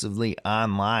exclusively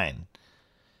online,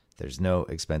 there's no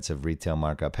expensive retail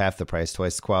markup. Half the price,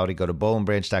 twice the quality. Go to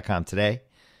bollandbranch.com today.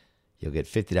 You'll get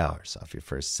 $50 off your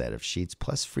first set of sheets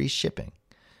plus free shipping.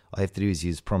 All you have to do is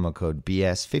use promo code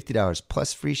BS, $50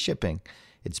 plus free shipping.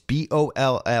 It's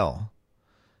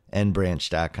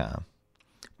BOLLNbranch.com.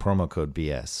 Promo code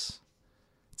BS.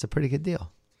 It's a pretty good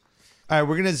deal. All right,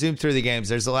 we're going to zoom through the games.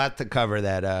 There's a lot to cover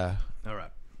that All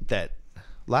right. That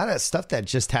a lot of stuff that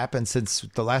just happened since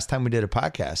the last time we did a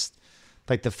podcast.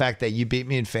 Like the fact that you beat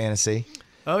me in fantasy.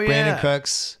 Oh, yeah. Brandon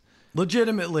Cooks.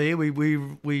 Legitimately,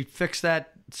 we fixed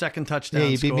that second touchdown. Yeah,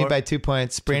 you beat score. me by 2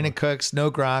 points. Brandon Cooks, no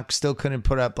Gronk, still couldn't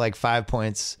put up like 5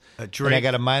 points. Drake, and I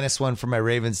got a -1 for my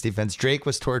Ravens defense. Drake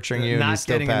was torturing you, and you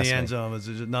still not getting in the passed end me. zone was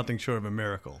just nothing short of a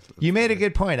miracle. You made a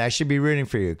good point. I should be rooting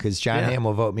for you because John Hamm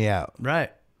will vote me out.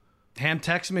 Right. Ham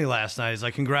texted me last night. He's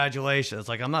like, "Congratulations!" It's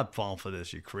like, I'm not falling for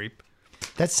this, you creep.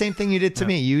 That's the same thing you did to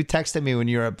me. You texted me when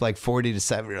you were up like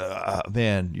 40-7. You're like, oh,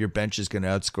 man, your bench is going to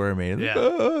outscore me. Yeah.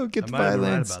 Oh, get the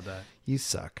violence. Right about that. You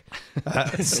suck.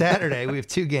 Saturday, we have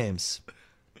 2 games.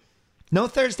 No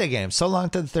Thursday games. So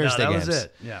long to the Thursday games. That was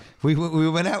it. Yeah. We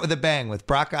went out with a bang with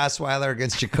Brock Osweiler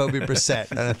against Jacoby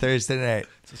Brissett on a Thursday night.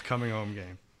 It's his coming home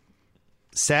game.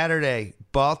 Saturday,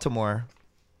 Baltimore,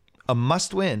 a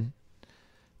must-win,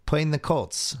 playing the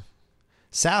Colts.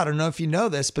 Sal, I don't know if you know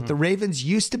this, but the Ravens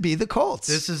used to be the Colts.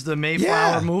 This is the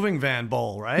Mayflower Moving Van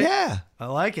Bowl, right? Yeah. I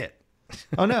like it.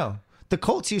 Oh, no. The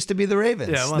Colts used to be the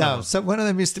Ravens. Yeah, one of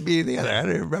them used to be the other. I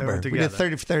don't even remember. We did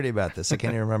 30 for 30 about this. I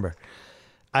can't even remember.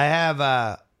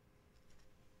 I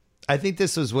think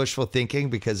this was wishful thinking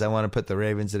because I want to put the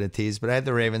Ravens in a tease, but I had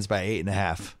the Ravens by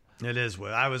 8.5. It is.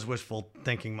 I was wishful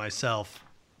thinking myself.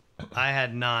 I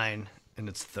had 9, and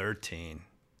it's 13.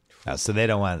 Oh, so they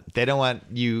don't want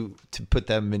you to put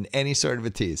them in any sort of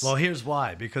a tease. Well, here's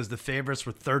why. Because the favorites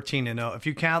were 13-0. If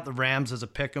you count the Rams as a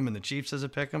pick'em and the Chiefs as a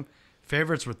pick'em,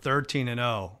 favorites were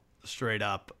 13-0 straight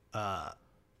up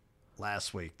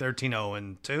last week.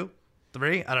 13-0-2,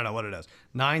 3. I don't know what it is.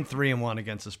 9-3-1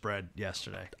 against the spread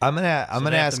yesterday. I'm gonna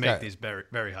ask to make these very,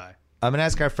 very high. I'm gonna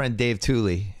ask our friend Dave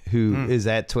Tooley, who is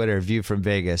at Twitter View from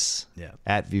Vegas. Yeah.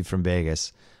 At View from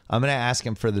Vegas. I'm going to ask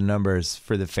him for the numbers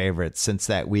for the favorites since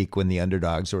that week when the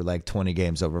underdogs were like 20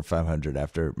 games over 500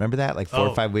 after. Remember that? Like 4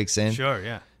 or 5 weeks in? Sure,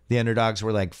 yeah. The underdogs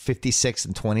were like 56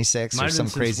 and 26 or some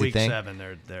crazy week thing.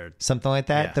 7, they're something like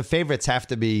that. Yeah. The favorites have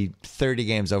to be 30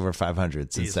 games over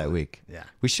 500 since Easily. that week. Yeah.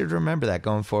 We should remember that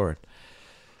going forward.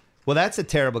 Well, that's a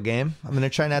terrible game. I'm going to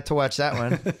try not to watch that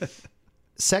one.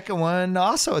 Second one,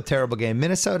 also a terrible game.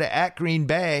 Minnesota at Green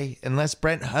Bay, unless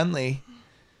Brett Hundley,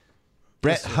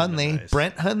 unless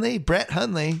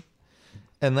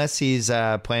he's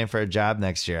playing for a job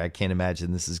next year. I can't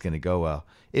imagine this is going to go well.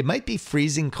 It might be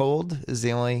freezing cold is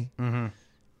the only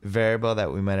variable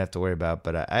that we might have to worry about.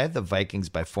 But I have the Vikings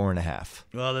by 4.5.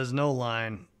 Well, there's no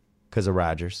line. Because of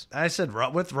Rodgers. I said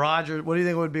with Rodgers. What do you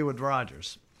think it would be with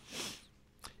Rodgers?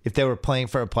 If they were playing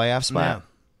for a playoff spot?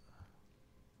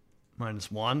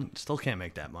 -1. Still can't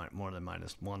make that more than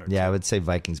 -1 or 2. Yeah, I would say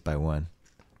Vikings by 1.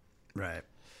 Right.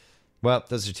 Well,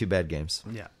 those are 2 bad games.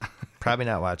 Yeah. Probably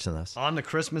not watching those. On the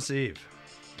Christmas Eve.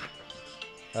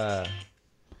 My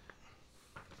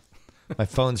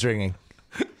phone's ringing.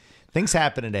 Things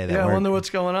happen today that I weren't. wonder what's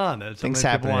going on. Things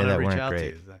happen today that weren't out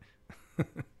great. To you.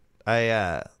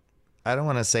 I don't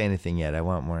want to say anything yet. I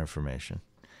want more information.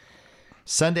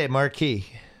 Sunday marquee.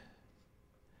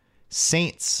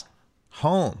 Saints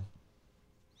home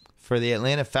for the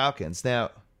Atlanta Falcons.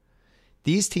 Now,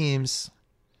 these teams,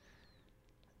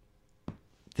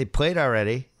 they played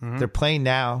already. They're playing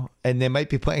now, and they might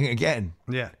be playing again.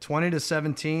 Yeah,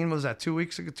 20-17. Was that 2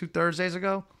 weeks ago? 2 Thursdays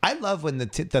ago? I love when the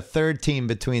third team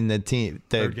between the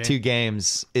 2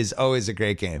 games is always a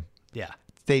great game. Yeah.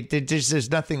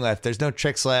 There's nothing left. There's no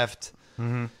tricks left.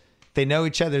 They know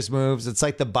each other's moves. It's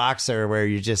like the boxer where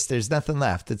there's nothing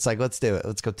left. It's like, let's do it.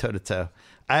 Let's go toe to toe.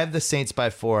 I have the Saints by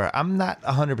 4. I'm not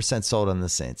 100% sold on the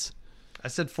Saints. I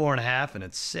said 4.5, and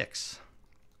it's 6.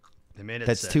 They made it.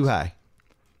 That's 6. too high.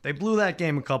 They blew that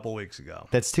game a couple weeks ago.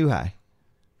 That's too high.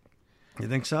 You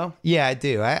think so? Yeah, I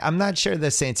do. I'm not sure the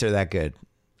Saints are that good.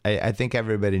 I think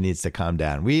everybody needs to calm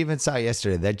down. We even saw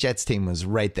yesterday that Jets team was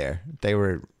right there. They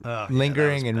were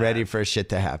lingering and ready for shit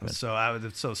to happen. So I was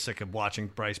so sick of watching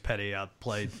Bryce Petty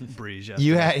outplay Breeze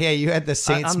yesterday. You had the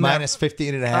Saints minus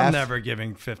 15.5. I'm never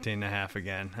giving 15.5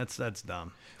 again. That's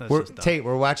dumb.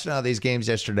 We're watching all these games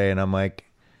yesterday, and I'm like,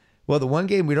 well, the one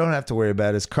game we don't have to worry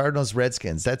about is Cardinals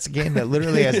Redskins. That's a game that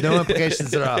literally has no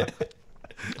implications at all.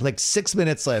 Like 6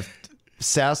 minutes left.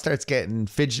 Sal starts getting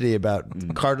fidgety about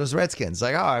Cardinals Redskins.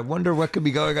 Like, oh, I wonder what could be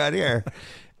going on here.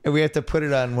 And we have to put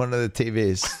it on one of the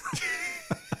TVs.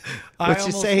 Let's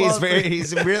just say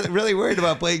he's really worried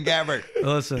about Blaine Gabbert.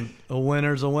 Listen, a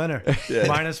winner's a winner. Yeah.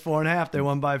 -4.5. They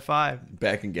won by 5.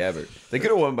 Back in Gabbert. They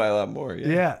could have won by a lot more.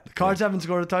 Yeah. The Cards haven't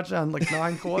scored a touchdown in like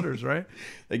 9 quarters, right?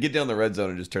 They get down the red zone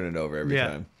and just turn it over every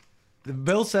time. The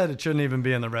Bill said it shouldn't even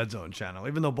be in the red zone channel,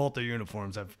 even though both their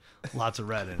uniforms have lots of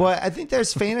red in it. Well, I think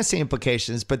there's fantasy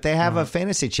implications, but they have a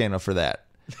fantasy channel for that.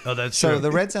 Oh, that's so true.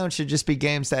 the red zone should just be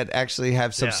games that actually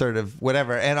have some sort of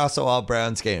whatever, and also all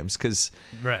Browns games. Because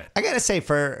I gotta say,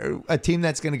 for a team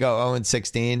that's going to go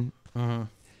 0-16,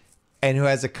 and who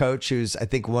has a coach who's I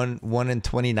think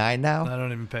 1-29 now, I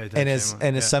don't even pay attention.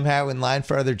 And is somehow in line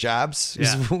for other jobs.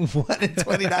 He's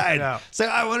 1-29. So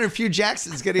I wonder if Hugh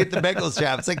Jackson's going to get the Bengals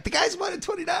job. It's like the guy's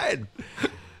 1-29.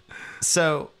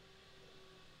 So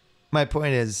my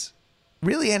point is,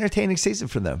 really entertaining season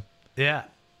for them. Yeah.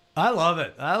 I love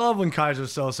it. I love when Kaiser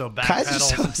Soso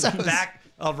backpedals.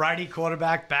 A righty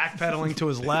quarterback backpedaling to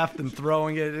his left and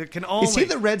throwing it. It can only... Is he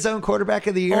the red zone quarterback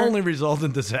of the year? Only result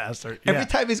in disaster. Yeah. Every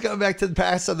time he's going back to the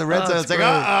pass on the red zone, it's like,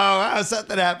 wow,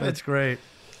 something happened. That's great.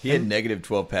 He had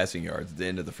 -12 passing yards at the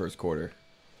end of the first quarter.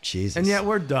 Jesus. And yet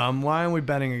we're dumb. Why aren't we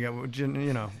betting again?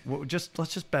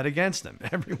 Let's just bet against him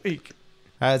every week.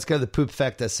 All right, let's go to the poop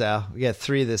fecta, Sal. We got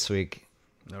 3 this week.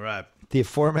 All right. The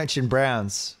aforementioned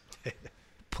Browns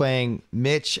playing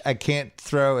Mitch. I can't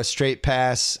throw a straight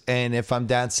pass, and if I'm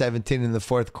down 17 in the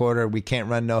fourth quarter, we can't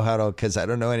run no huddle because I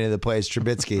don't know any of the plays.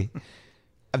 Trubisky.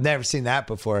 I've never seen that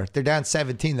before. They're down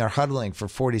 17. They're huddling for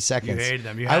 40 seconds. You hated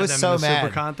them. You had them in the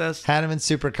super contest? Had them in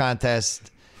super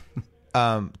contest.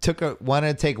 Wanted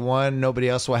to take one. Nobody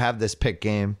else will have this pick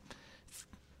game.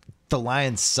 The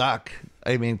Lions suck.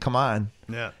 I mean, come on.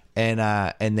 Yeah.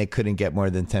 And they couldn't get more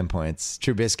than 10 points.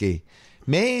 Trubisky.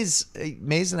 Mays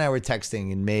and I were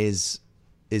texting, and Mays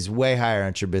is way higher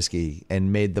on Trubisky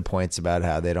and made the points about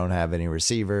how they don't have any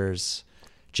receivers.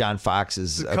 John Fox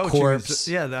is a corpse.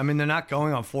 I mean, they're not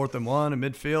going on 4th and 1 in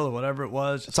midfield or whatever it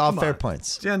was. It's all fair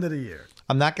points. It's the end of the year.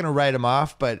 I'm not going to write him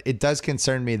off, but it does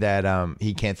concern me that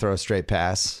he can't throw a straight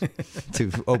pass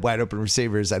to wide open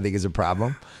receivers. I think is a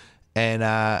problem,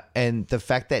 and the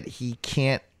fact that he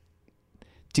can't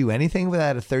do anything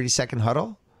without a 30-second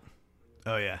huddle.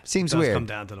 Oh yeah, seems weird. Come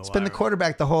down to the it's wire. Been the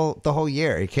quarterback the whole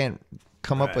year. He can't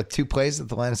come up with 2 plays at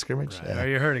the line of scrimmage. Right. Yeah.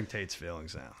 You're hurting Tate's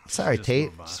feelings now. Sorry,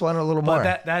 Tate. Just wanted a little more.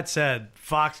 But that said,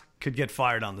 Fox could get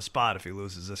fired on the spot if he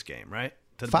loses this game, right?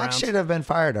 To the Fox Browns? should have been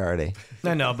fired already.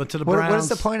 No, but to the Browns. What is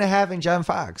the point of having John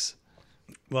Fox?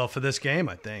 Well, for this game,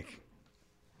 I think.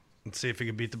 Let's see if he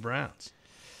can beat the Browns.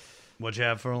 What'd you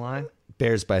have for a line?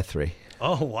 Bears by 3.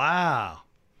 Oh wow!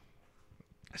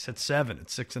 I said 7.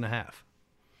 It's 6.5.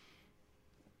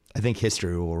 I think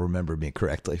history will remember me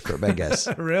correctly for my guess.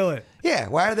 Really? Yeah.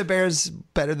 Why are the Bears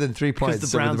better than 3 points?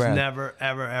 Because the Browns never,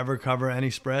 ever cover any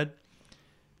spread.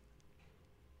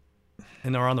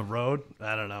 And they're on the road.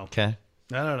 I don't know. Okay.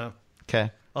 I don't know.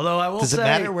 Okay. Although I will say, does it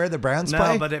matter where the Browns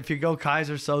play? No, but if you go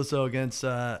Kaiser Soso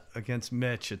against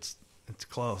Mitch, it's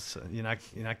close. You're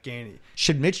not gaining.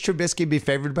 Should Mitch Trubisky be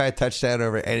favored by a touchdown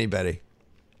over anybody?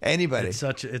 Anybody?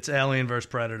 It's alien versus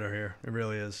predator here. It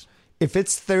really is. If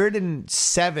it's 3rd and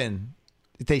 7,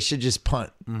 they should just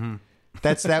punt. Mm-hmm.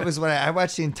 That was when I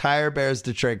watched the entire Bears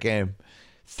Detroit game.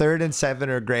 3rd and 7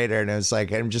 or greater, and it was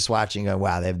like I'm just watching. Going,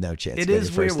 wow, they have no chance. It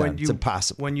is weird when it's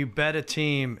impossible when you bet a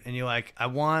team and you're like, I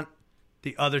want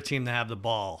the other team to have the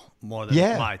ball more than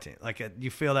my team. Like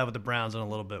you feel that with the Browns and a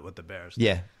little bit with the Bears.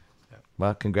 Yeah.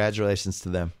 Well, congratulations to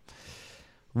them.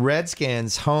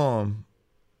 Redskins home.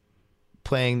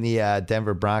 Playing the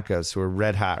Denver Broncos, who are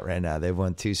red hot right now. They've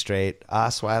won 2 straight.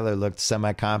 Osweiler looked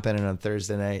semi-competent on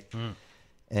Thursday night.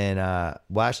 And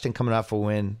Washington coming off a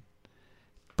win.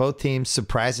 Both teams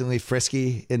surprisingly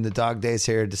frisky in the dog days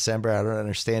here in December. I don't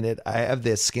understand it. I have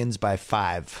the Skins by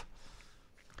 5.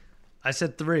 I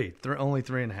said 3. Only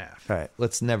 3.5. All right,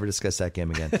 let's never discuss that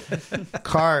game again.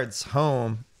 Cards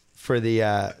home for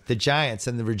the Giants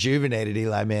and the rejuvenated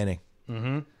Eli Manning.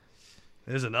 Mm-hmm.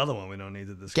 There's another one we don't need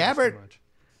to discuss Gabbert, too much.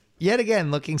 Yet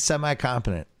again, looking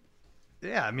semi-competent.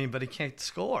 Yeah, I mean, but he can't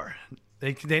score.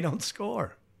 They don't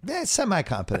score. Yeah,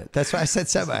 semi-competent. That's why I said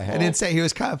semi. I didn't say he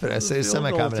was competent. I said he was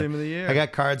semi-competent. Team of the year. I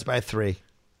got Cards by 3.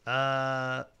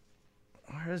 Where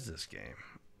is this game?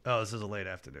 Oh, this is a late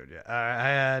afternoon. Yeah,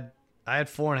 I had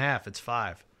 4.5. It's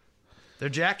 5. They're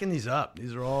jacking these up.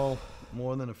 These are all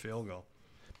more than a field goal.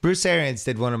 Bruce Arians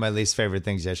did one of my least favorite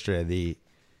things yesterday.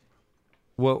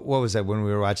 What was that when we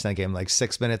were watching that game? Like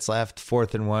 6 minutes left,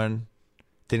 4th and 1,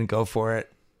 didn't go for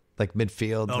it. like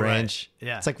midfield range. Right.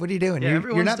 Yeah. It's like, what are you doing? Yeah,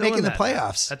 You're not making the that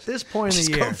playoffs. At this point in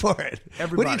Just the year. go for it.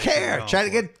 What do you care? Try to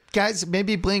get guys,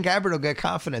 maybe Blaine Gabbert will get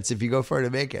confidence if you go for it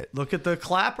and make it. Look at the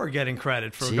Clapper getting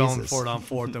credit for going for it on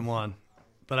 4th and 1.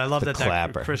 But I love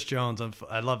that Chris Jones,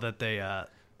 I love that they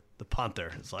the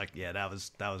punter is like, yeah, that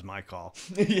was my call.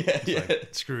 Yeah. Like,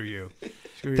 screw you.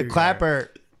 The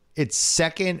Clapper, it's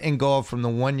 2nd and goal from the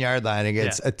 1 yard line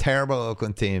against a terrible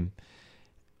Oakland team.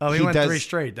 Oh, he went 3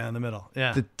 straight down the middle.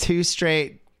 Yeah. The 2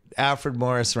 straight Alfred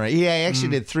Morris run. Yeah, he actually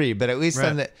did 3, but at least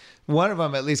one of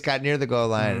them at least got near the goal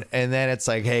line. And then it's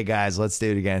like, hey, guys, let's do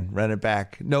it again. Run it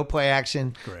back. No play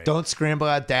action. Great. Don't scramble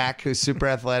out Dak, who's super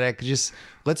athletic. Just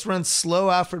let's run slow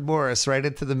Alfred Morris right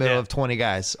into the middle of 20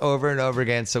 guys over and over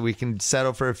again so we can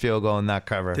settle for a field goal and not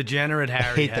cover. Degenerate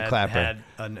Harry had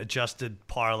an adjusted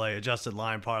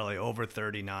line parlay over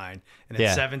 39. And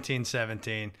it's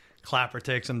 17-17. Clapper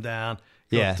takes him down.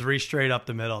 Go 3 straight up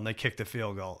the middle, and they kick the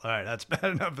field goal. All right, that's bad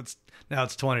enough. Now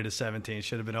it's 20-17.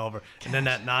 Should have been over. And then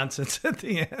that nonsense at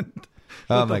the end.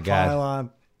 Oh, my God. Pylon.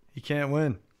 You can't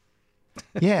win.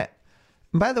 Yeah.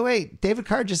 And by the way, David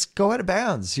Carr, just go out of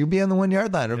bounds. You'll be on the 1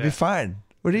 yard line. It'll be fine.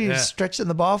 What are you stretching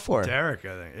the ball for? Derek,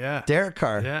 I think. Yeah. Derek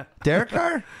Carr. Yeah. Derek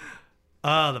Carr?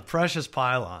 Oh, the precious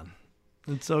pylon.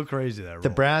 It's so crazy, that rule. The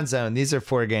Brown Zone. These are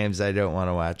 4 games I don't want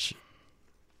to watch.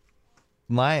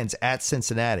 Lions at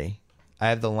Cincinnati. I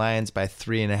have the Lions by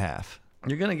 3.5.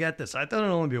 You're gonna get this. I thought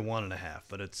it'd only be 1.5,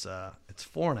 but it's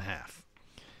 4.5.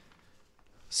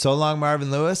 So long, Marvin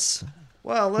Lewis.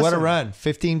 Well, listen, what a run!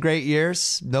 15 great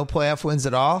years, no playoff wins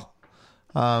at all.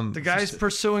 The guy's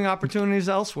pursuing opportunities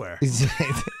elsewhere.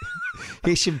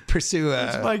 He should pursue.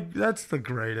 That's the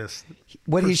greatest.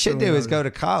 What he should do is go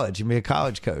to college and be a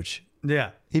college coach.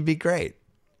 Yeah, he'd be great.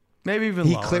 Maybe even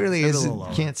he lower. clearly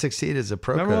can't succeed as a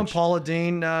pro Remember coach. when Paula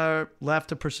Dean left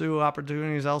to pursue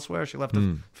opportunities elsewhere? She left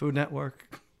the Food Network.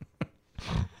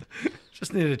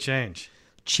 Just needed a change.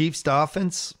 Chiefs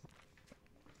Dolphins.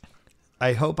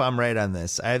 I hope I'm right on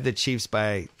this. I have the Chiefs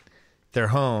by their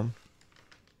home.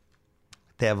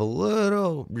 They have a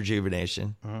little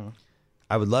rejuvenation.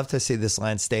 I would love to see this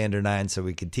line stay under 9 so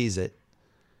we could tease it.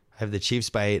 I have the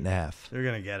Chiefs by 8.5. You're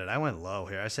gonna get it. I went low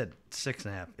here. I said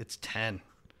 6.5. It's 10.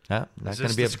 Not going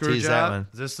to be able to tease that one.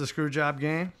 Is this the screw job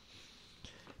game?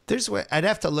 I'd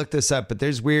have to look this up, but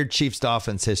there's weird Chiefs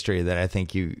Dolphins history that I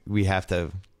think we have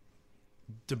to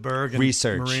DeBerg and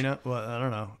research. Marina. Well, I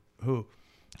don't know who.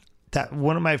 That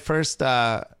one of my first.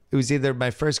 It was either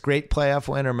my first great playoff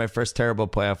win or my first terrible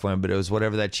playoff win, but it was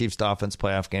whatever that Chiefs Dolphins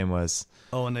playoff game was.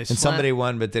 Oh, and somebody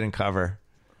won but didn't cover.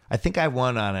 I think I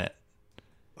won on it.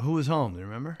 Who was home? Do you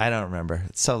remember? I don't remember.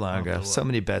 It's so long ago. So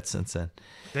many bets since then.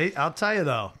 I'll tell you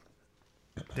though,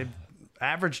 they've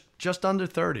averaged just under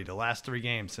 30 the last 3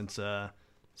 games since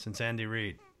Andy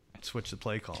Reid switched the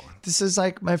play calling. This is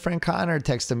like my friend Connor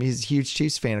texted him. He's a huge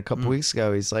Chiefs fan. A couple weeks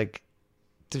ago, he's like,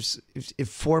 if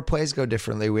 4 plays go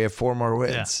differently, we have 4 more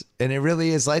wins. Yeah. And it really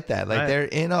is like that. Like they're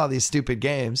in all these stupid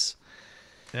games.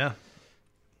 Yeah.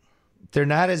 They're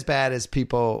not as bad as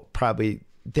people probably.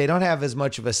 They don't have as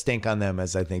much of a stink on them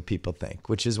as I think people think,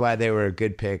 which is why they were a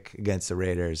good pick against the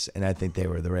Raiders, and I think they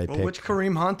were the right pick. Which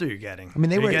Kareem Hunt are you getting? I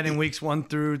mean, they were getting weeks 1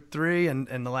 through 3, and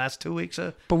the last 2 weeks.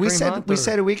 But we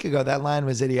said a week ago that line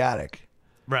was idiotic.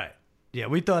 Right. Yeah,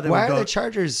 we thought. Why are the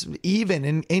Chargers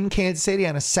even in Kansas City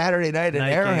on a Saturday night in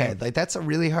Arrowhead? Like that's a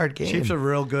really hard game. Chiefs are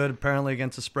real good apparently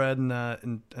against the spread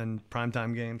in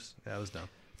primetime games. That was dumb.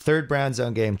 Third Brown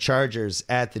Zone game: Chargers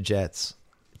at the Jets.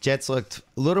 Jets looked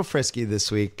a little frisky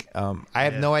this week. I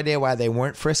have no idea why they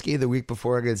weren't frisky the week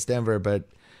before against Denver, but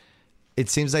it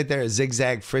seems like they're a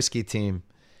zigzag frisky team.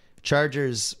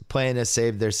 Chargers playing to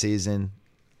save their season.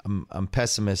 I'm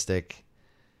pessimistic.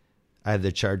 I have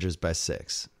the Chargers by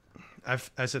 6.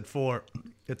 I said 4.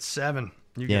 It's 7.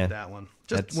 You get that one.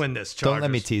 Just win this, Chargers. Don't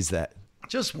let me tease that.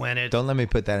 Just win it. Don't let me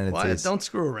put that in a tease. Don't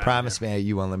screw around. Promise me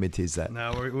you won't let me tease that.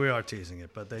 No, we are teasing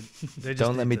it, but they just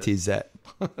don't let me tease that.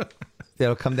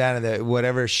 It'll come down to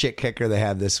whatever shit kicker they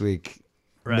have this week,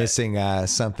 missing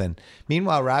something.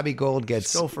 Meanwhile, Robbie Gould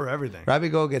gets go for everything. Robbie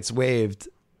Gould gets waived,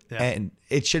 and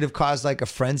it should have caused like a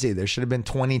frenzy. There should have been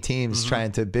 20 teams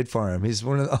trying to bid for him. He's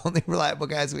one of the only reliable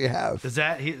guys we have.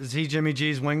 Is he Jimmy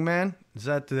G's wingman?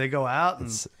 Do they go out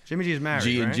and Jimmy G's married?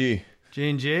 G&G.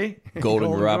 G&G.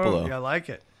 Golden Garoppolo. Yeah, I like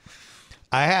it.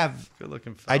 I have. Good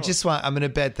looking fella. I'm going to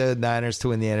bet the Niners to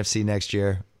win the NFC next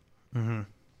year.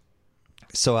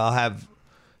 So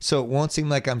it won't seem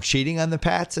like I'm cheating on the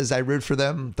Pats as I root for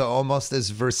them, though almost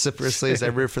as vociferously as I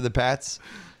root for the Pats.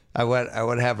 I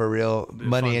would have a real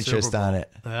money interest on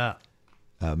it. Yeah.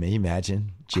 May you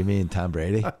imagine Jimmy and Tom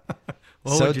Brady?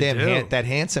 What would you do? That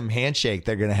handsome handshake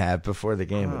they're gonna have before the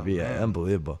game would be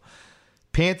unbelievable.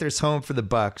 Panthers home for the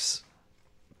Bucks.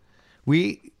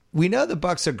 We know the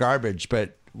Bucks are garbage,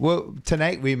 but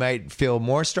tonight we might feel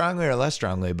more strongly or less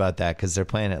strongly about that because they're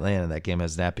playing Atlanta. That game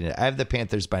hasn't happened yet. I have the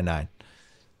Panthers by 9.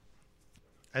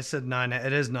 I said 9.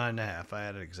 It is 9.5. I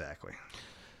had it exactly.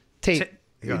 Tate,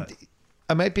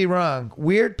 I might be wrong.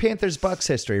 Weird Panthers Bucks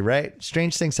history, right?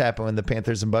 Strange things happen when the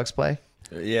Panthers and Bucks play.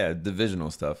 Yeah,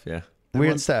 divisional stuff. Yeah,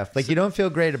 weird stuff. Like you don't feel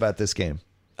great about this game.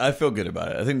 I feel good about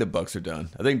it. I think the Bucks are done.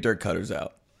 I think Dirk Cutter's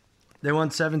out. They won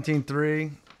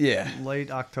 17-3. Yeah,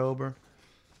 late October.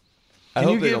 I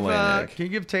hope they don't lay an egg. Can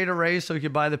you give Tate a raise so he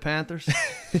could buy the Panthers?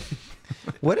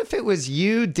 What if it was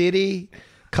you, Diddy,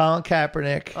 Colin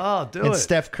Kaepernick, and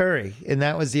Steph Curry, and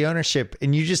that was the ownership,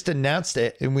 and you just announced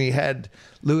it, and we had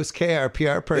Louis K., our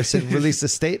PR person, release a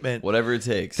statement. Whatever it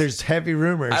takes. There's heavy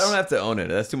rumors. I don't have to own it.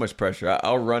 That's too much pressure.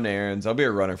 I'll run errands. I'll be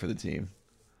a runner for the team.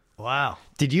 Wow.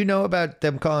 Did you know about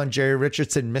them calling Jerry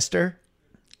Richardson Mr.?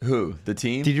 Who? The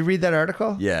team? Did you read that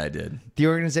article? Yeah, I did. The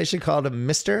organization called him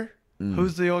Mr.?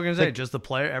 Who's the organization? Just the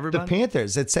player? Everybody? The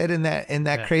Panthers. It said in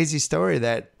that crazy story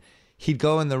that he'd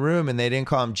go in the room and they didn't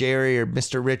call him Jerry or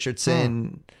Mr.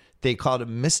 Richardson. They called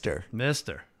him Mr.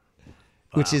 Wow.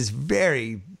 Which is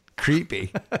very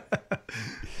creepy.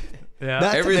 Yeah.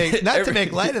 Not to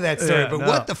make light of that story, but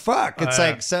what the fuck? It's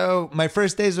like, so my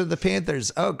first days with the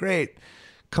Panthers. Oh, great.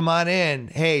 Come on in.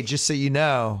 Hey, just so you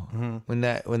know, when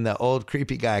the old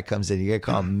creepy guy comes in, you get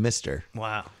called Mister.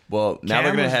 Wow. Well, now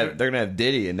they're gonna have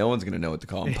Diddy, and no one's gonna know what to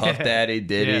call him. Puff Daddy,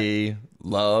 Diddy,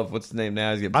 Love. What's the name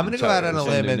now? I'm gonna go out on a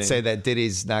limb and say that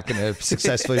Diddy's not gonna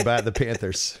successfully buy the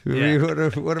Panthers.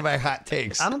 What are my hot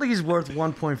takes? I don't think he's worth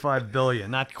 1.5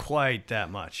 billion. Not quite that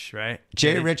much, right?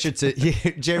 Jay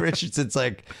Richardson's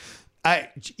like,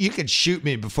 you could shoot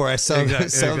me before I sell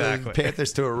the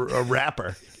Panthers to a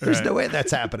rapper. There's no way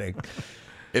that's happening.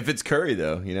 If it's Curry,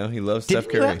 though, he loves Steph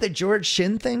Curry. Didn't you have the George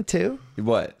Shin thing too?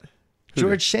 What?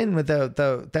 George Shin with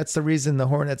that's the reason the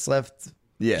Hornets left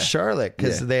Charlotte,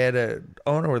 because they had an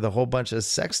owner with a whole bunch of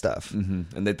sex stuff.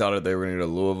 Mm-hmm. And they thought they were going to go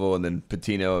to Louisville, and then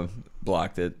Patino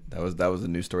blocked it. That was a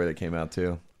new story that came out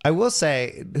too. I will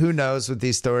say, who knows with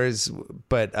these stories,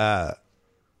 but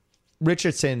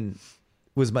Richardson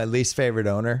was my least favorite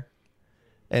owner.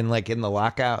 And like in the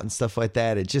lockout and stuff like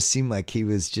that, it just seemed like he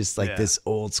was just like this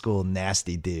old school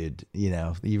nasty dude.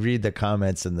 You read the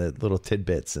comments and the little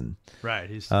tidbits, and right,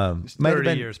 he's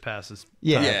 30 years past his prime.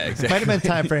 Yeah, exactly. Might have been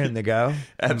time for him to go.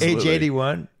 Absolutely. Age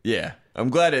 81. Yeah, I'm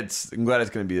glad it's going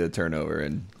to be the turnover,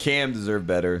 and Cam deserved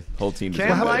better. Whole team.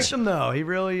 Cam liked him though. He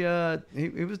really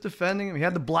he was defending him. He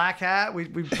had the black hat. We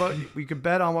could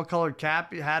bet on what color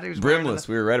cap hat he was wearing. Brimless.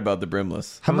 We were right about the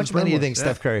brimless. How much money do you think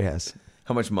Steph Curry has?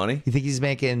 How much money? You think he's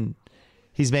making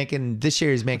this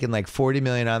year? He's making like $40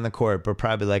 million on the court, but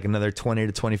probably like another 20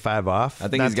 to 25 off. I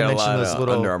think he's got a lot of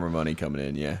Under Armour money coming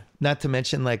in. Yeah. Not to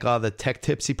mention like all the tech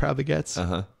tips he probably gets.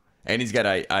 And he's got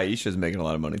Aisha's making a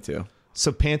lot of money too.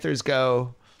 So Panthers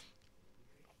go.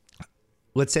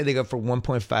 Let's say they go for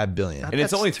 $1.5 billion, and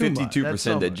it's only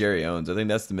 52% that Jerry owns. I think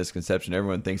that's the misconception.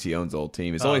 Everyone thinks he owns the whole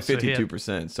team. It's only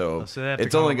 52%, so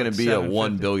it's only going to be a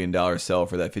 $1 billion sell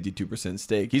for that 52%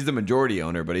 stake. He's the majority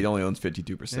owner, but he only owns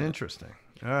 52%. Interesting.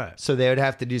 All right. So they would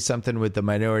have to do something with the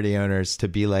minority owners to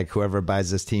be like whoever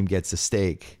buys this team gets a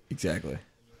stake. Exactly.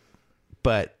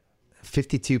 But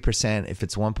 52%, if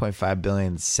it's $1.5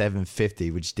 billion,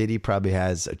 $750, which Diddy probably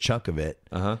has a chunk of it.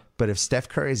 But if Steph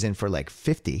Curry's in for like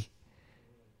 50.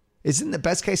 Isn't the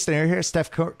best case scenario here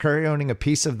Steph Curry owning a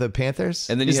piece of the Panthers?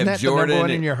 And then Isn't have that Jordan the number one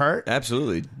in your heart?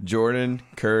 Absolutely. Jordan,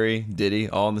 Curry, Diddy,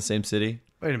 all in the same city.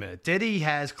 Wait a minute. Diddy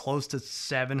has close to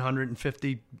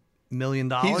 $750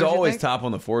 million. He's always top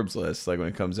on the Forbes list, like when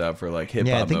it comes out for like hip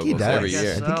hop moguls every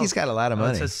year. I think he's got a lot of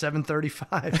money. It says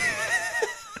 735.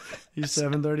 He's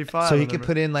 735. So he could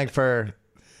put in like for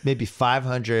maybe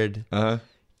 500.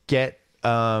 Get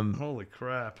holy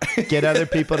crap. Get other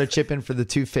people to chip in for the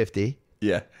 250.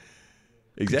 Yeah.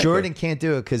 Exactly. Jordan can't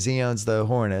do it because he owns the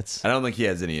Hornets. I don't think he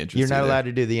has any interest. You're not allowed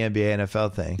to do the NBA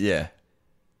NFL thing. Yeah.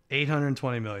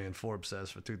 820 million, Forbes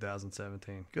says, for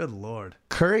 2017. Good Lord.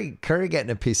 Curry getting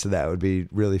a piece of that would be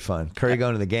really fun. Curry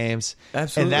going to the games.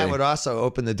 Absolutely. And that would also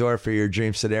open the door for your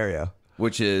dream scenario.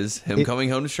 Which is him coming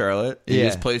home to Charlotte. He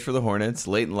just plays for the Hornets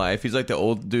late in life. He's like the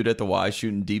old dude at the Y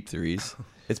shooting deep threes.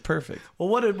 It's perfect. Well,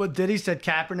 what Diddy said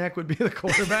Kaepernick would be the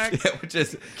quarterback? which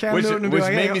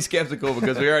made me skeptical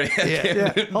because we already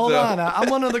had Cam. Hold on. I'm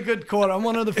one of the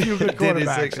few good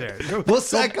quarterbacks here. We'll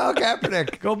psycho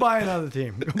Kaepernick. Go buy another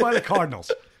team. Go buy the Cardinals.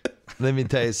 Let me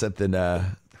tell you something.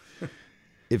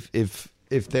 If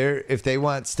if they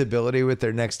want stability with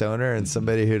their next owner and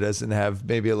somebody who doesn't have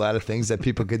maybe a lot of things that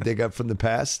people could dig up from the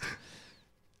past,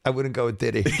 I wouldn't go with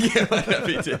Diddy. Yeah, why not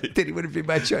be Diddy? Diddy wouldn't be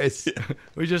my choice. Yeah.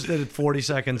 We just did 40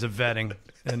 seconds of vetting,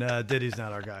 and Diddy's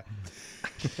not our guy.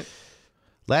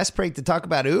 Last break to talk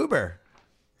about Uber.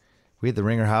 We had the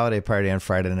Ringer holiday party on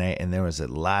Friday night, and there was a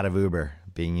lot of Uber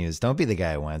being used. Don't be the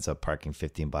guy who winds up parking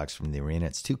 15 blocks from the arena.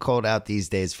 It's too cold out these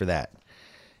days for that.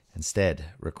 Instead,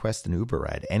 request an Uber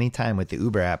ride anytime with the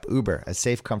Uber app. Uber, a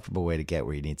safe, comfortable way to get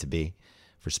where you need to be.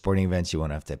 For sporting events, you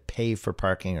won't have to pay for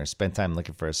parking or spend time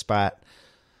looking for a spot.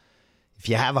 If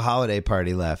you have a holiday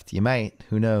party left, you might.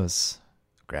 Who knows?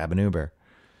 Grab an Uber.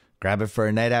 Grab it for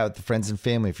a night out with the friends and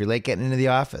family. If you're late getting into the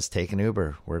office, take an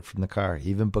Uber. Work from the car.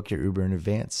 Even book your Uber in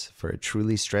advance for a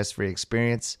truly stress-free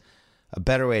experience. A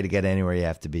better way to get anywhere you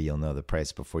have to be. You'll know the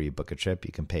price before you book a trip.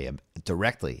 You can pay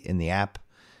directly in the app.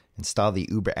 Install the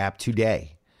Uber app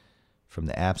today from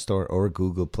the App Store or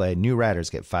Google Play. New riders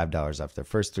get $5 off their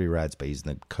first 3 rides by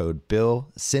using the code Bill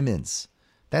Simmons.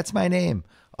 That's my name.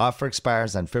 Offer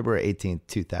expires on February 18th,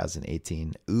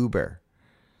 2018. Uber,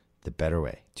 the better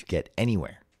way to get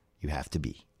anywhere you have to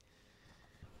be.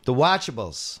 The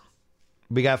watchables.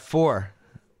 We got 4.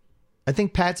 I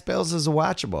think Pats Bills is a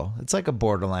watchable. It's like a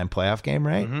borderline playoff game,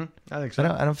 right? Mm-hmm. I think so.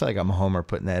 I don't feel like I'm a homer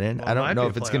putting that in. Well, I don't know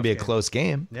if it's going to be a close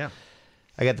game. Yeah.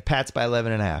 I got the Pats by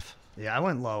 11.5. Yeah, I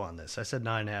went low on this. I said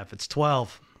 9.5. It's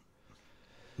 12.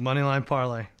 Moneyline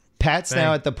parlay. Pats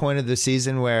now at the point of the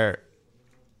season where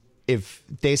if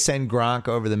they send Gronk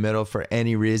over the middle for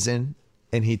any reason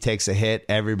and he takes a hit,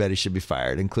 everybody should be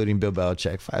fired, including Bill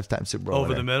Belichick, 5-time Super Bowl Over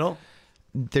winner. the middle?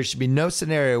 There should be no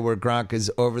scenario where Gronk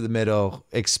is over the middle,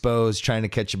 exposed, trying to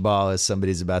catch a ball as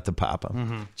somebody's about to pop him.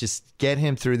 Mm-hmm. Just get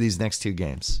him through these next 2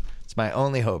 games. It's my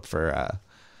only hope for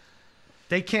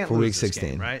they can't for lose Week this 16.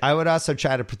 game, right? I would also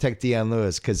try to protect Deion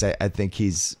Lewis because I think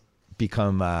he's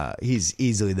become he's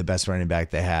easily the best running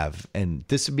back they have, and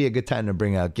this would be a good time to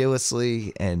bring out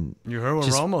Gillislee. And you heard what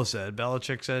Romo said.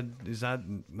 Belichick said he's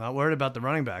not worried about the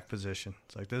running back position.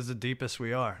 It's like, this is the deepest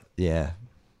we are. Yeah,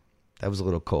 that was a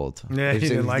little cold. Yeah, he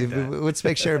didn't like that. Let's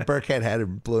make sure Burkhead had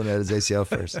him blown out his ACL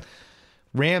first.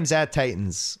 Rams at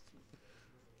Titans.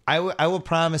 I will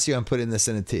promise you I'm putting this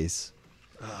in a tease.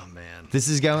 Oh, man. This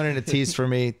is going in a tease for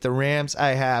me. The Rams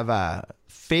I have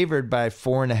favored by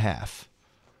 4.5.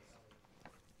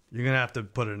 You're going to have to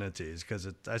put it in a tease because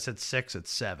I said 6,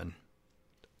 it's 7.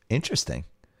 Interesting.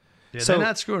 Yeah, so, they're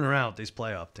not screwing around with these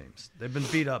playoff teams. They've been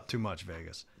beat up too much,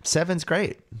 Vegas. 7's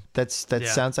great. That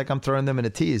sounds like I'm throwing them in a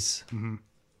tease. Mm-hmm.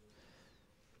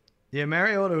 Yeah,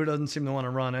 Mariota, who doesn't seem to want to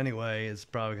run anyway, is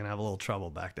probably going to have a little trouble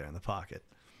back there in the pocket.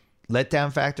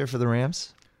 Letdown factor for the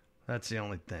Rams? That's the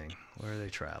only thing. Where are they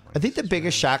traveling? I think the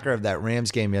biggest shocker of that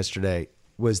Rams game yesterday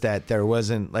was that there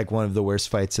wasn't like one of the worst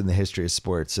fights in the history of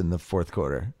sports in the fourth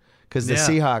quarter. Because the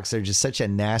Seahawks are just such a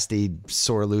nasty,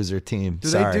 sore loser team. Do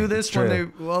they do this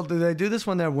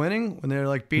when they're winning? When they're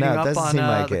like beating up on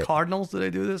the Cardinals? Do they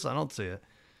do this? I don't see it.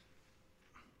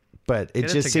 But it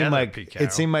just seemed like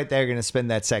they're going to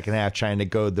spend that second half trying to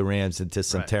goad the Rams into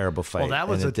some terrible fight. Well,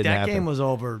 that game was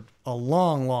over a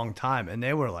long, long time, and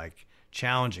they were like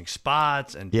challenging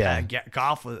spots and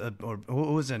golf or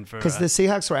who was in for because the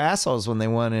Seahawks were assholes when they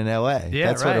won in LA. Yeah,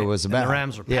 that's what it was about. And the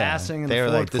Rams were passing. They were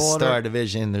like the quarter. star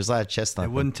division. There's a lot of chest thumping.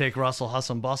 They wouldn't take Russell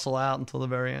Hustle and Bustle out until the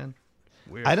very end.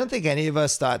 Weird. I don't think any of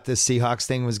us thought the Seahawks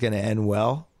thing was going to end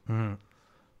well,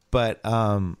 but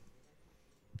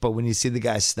when you see the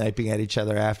guys sniping at each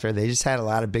other after, they just had a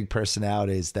lot of big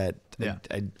personalities that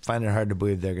I find it hard to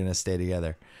believe they're going to stay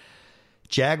together.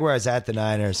 Jaguars at the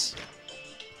Niners.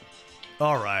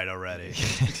 All right, already.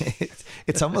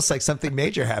 It's almost like something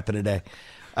major happened today.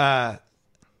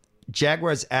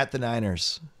 Jaguars at the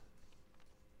Niners.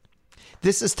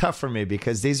 This is tough for me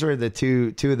because these are the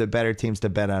two of the better teams to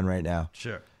bet on right now.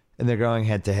 Sure. And they're going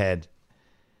head to head.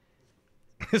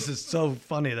 This is so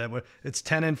funny that it's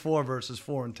 10-4 versus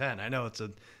 4-10. I know it's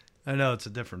a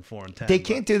different 4-10. They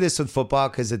can't do this with football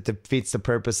because it defeats the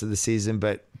purpose of the season.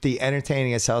 But the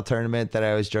entertaining as hell tournament that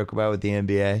I always joke about with the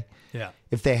NBA. Yeah.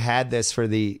 If they had this for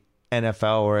the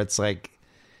NFL where it's like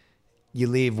you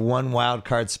leave one wild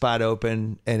card spot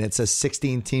open and it's a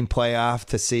 16-team playoff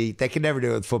to see, they could never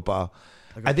do it with football.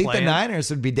 Like I think the Niners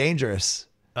would be dangerous.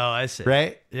 Oh, I see.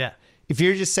 Right? Yeah. If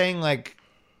you're just saying like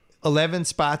 11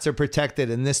 spots are protected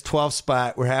and this 12th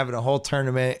spot we're having a whole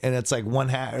tournament and it's like one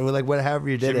half or like however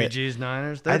you did Jimmy it. G's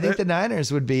Niners. I think the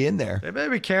Niners would be in there. They better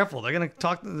be careful. They're going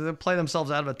to play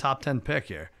themselves out of a top 10 pick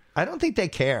here. I don't think they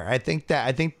care. I think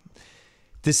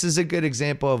this is a good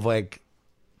example of like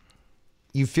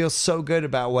you feel so good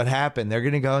about what happened. They're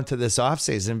going to go into this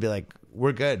offseason and be like,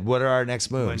 we're good. What are our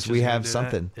next moves? We have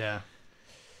something. That? Yeah.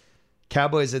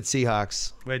 Cowboys at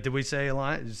Seahawks. Wait, did we say a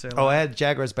line? Did you say a line? Oh, I had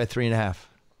Jaguars by 3.5.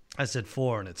 I said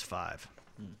 4, and it's 5.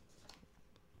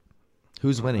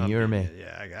 Who's winning, you or me?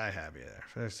 Yeah, I have you there.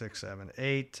 5, 6, 7,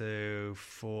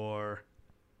 8-4.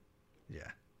 Yeah,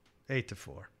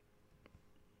 8-4.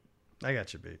 I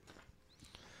got you beat.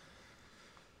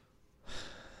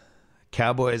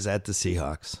 Cowboys at the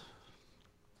Seahawks.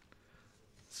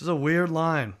 This is a weird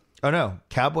line. Oh, no.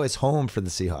 Cowboys home for the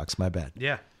Seahawks. My bad.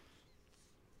 Yeah.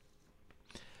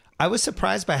 I was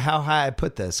surprised by how high I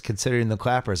put this, considering the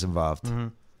clappers involved. Mm-hmm.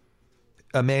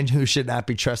 A man who should not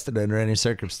be trusted under any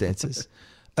circumstances.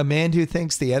 A man who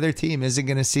thinks the other team isn't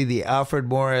going to see the Alfred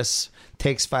Morris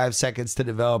takes 5 seconds to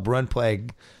develop run play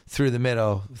through the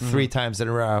middle 3 times in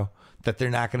a row, that they're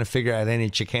not going to figure out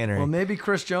any chicanery. Well, maybe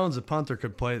Chris Jones, the punter,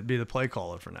 could be the play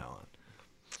caller for now on.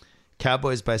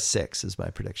 Cowboys by 6 is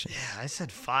my prediction. Yeah, I said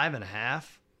 5.5.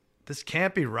 This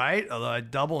can't be right, although I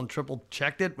double and triple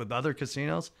checked it with other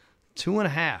casinos.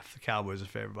 2.5 the Cowboys are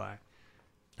favored by.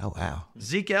 Oh, wow.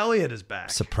 Zeke Elliott is back.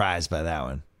 Surprised by that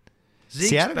one. Zeke's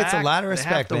Seattle gets back. a lot of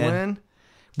respect, they have to man.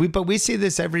 Win. But we see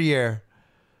this every year.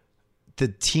 The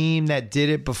team that did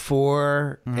it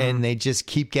before, and they just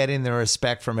keep getting the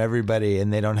respect from everybody,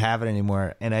 and they don't have it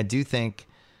anymore. And I do think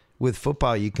with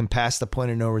football, you can pass the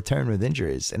point of no return with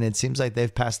injuries, and it seems like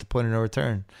they've passed the point of no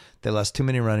return. They lost too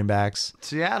many running backs.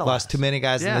 Seattle lost too many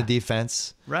guys in the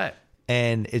defense. Right.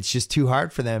 And it's just too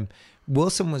hard for them.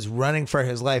 Wilson was running for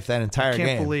his life that entire game. I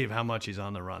can't believe how much he's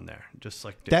on the run there. Just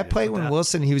like that play when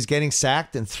Wilson, he was getting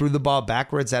sacked and threw the ball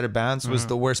backwards out of bounds was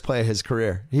the worst play of his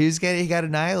career. He got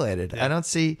annihilated. Yeah. I don't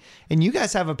see, and you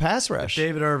guys have a pass rush. If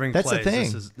David Irving That's plays, the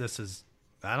thing. This is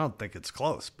I don't think it's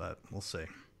close, but we'll see.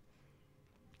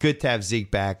 Good to have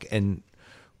Zeke back, and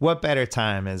what better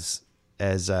time as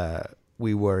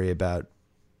we worry about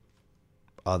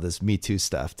all this Me Too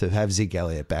stuff to have Zeke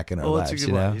Elliott back in our lives. It's a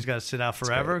good one. He's got to sit out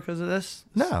forever because of this?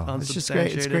 No, it's just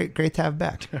great. It's great to have him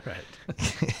back.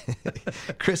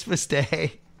 Right. Christmas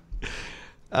Day.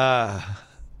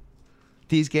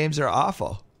 These games are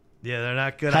awful. Yeah, they're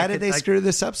not good. How did they screw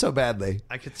this up so badly?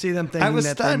 I could see them thinking I was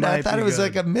stunned. I thought it was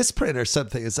good. like a misprint or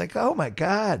something. It's like, oh my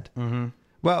God. Mm-hmm.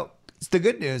 Well, the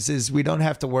good news is we don't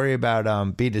have to worry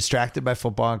about being distracted by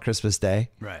football on Christmas Day.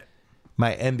 Right.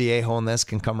 My NBA wholeness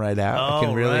can come right out. I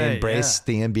can really embrace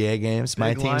the NBA games. Big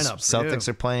my teams, Celtics,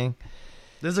 are playing.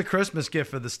 There's a Christmas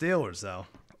gift for the Steelers, though.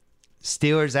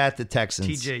 Steelers at the Texans.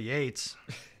 TJ Yates.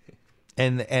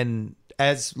 And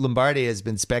as Lombardi has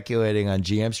been speculating on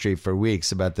GM Street for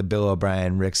weeks about the Bill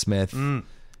O'Brien, Rick Smith,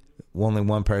 only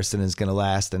one person is going to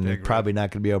last, and probably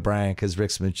not going to be O'Brien because Rick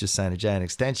Smith just signed a giant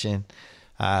extension.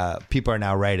 People are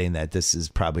now writing that this is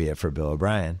probably it for Bill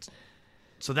O'Brien.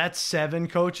 So that's 7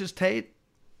 coaches, Tate,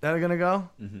 that are going to go?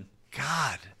 Mm-hmm.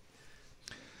 God.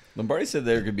 Lombardi said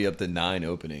there could be up to 9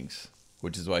 openings,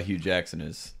 which is why Hugh Jackson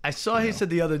is. I saw he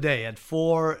said the other day he had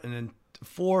 4, and then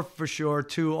 4 for sure,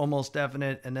 2 almost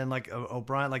definite, and then like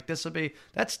O'Brien, like this will be,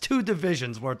 that's 2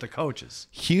 divisions worth of coaches.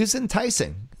 Hugh's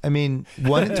enticing. I mean,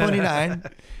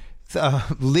 1-29,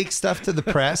 leak stuff to the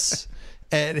press.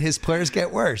 And his players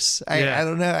get worse. I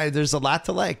don't know. There's a lot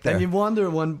to like there. And you wonder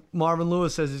when Marvin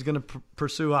Lewis says he's going to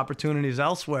pursue opportunities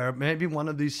elsewhere, maybe one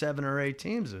of these 7 or 8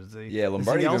 teams is the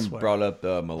Lombardi even brought up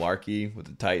the malarkey with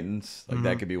the Titans. Like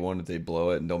that could be one if they blow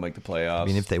it and don't make the playoffs. I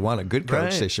mean, if they want a good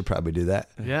coach, they should probably do that.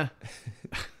 Yeah.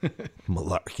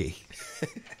 Malarkey.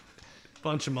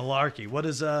 Bunch of malarkey.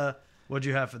 What'd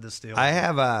you have for this deal? I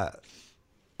have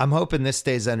I'm hoping this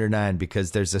stays under 9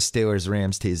 because there's a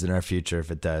Steelers-Rams tease in our future if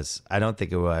it does. I don't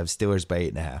think it will. I have Steelers by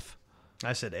 8.5.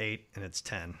 I said 8, and it's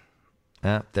 10.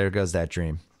 There goes that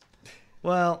dream.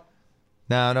 Well.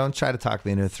 No, don't try to talk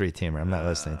me into a 3-teamer. I'm not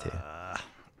listening to you.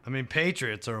 I mean,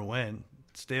 Patriots are a win.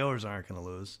 Steelers aren't going to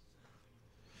lose.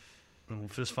 And we'll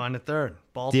just find a third.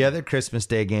 Baltimore. The other Christmas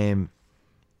Day game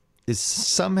is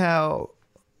somehow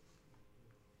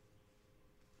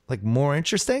like more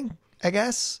interesting, I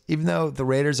guess, even though the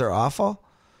Raiders are awful.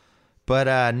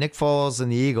 But Nick Foles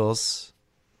and the Eagles,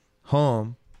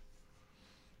 home,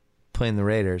 playing the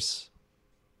Raiders.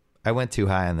 I went too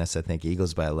high on this, I think.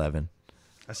 Eagles by 11.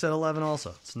 I said 11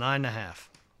 also. It's 9.5.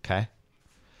 Okay.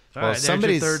 All right, there's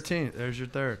your 13. There's your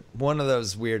third. One of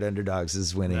those weird underdogs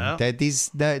is winning. No.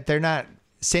 They're not.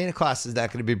 Santa Claus is not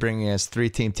going to be bringing us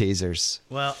 3-team teasers.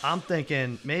 Well, I'm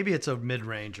thinking maybe it's a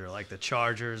mid-ranger, like the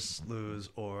Chargers lose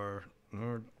or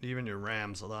even your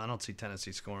Rams, although I don't see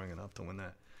Tennessee scoring enough to win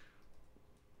that.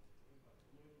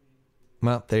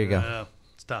 Well, there you go.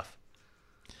 It's tough.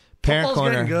 Parent Football's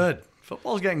corner. getting good.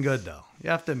 Football's getting good, though. You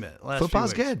have to admit.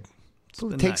 Football's good.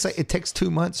 It takes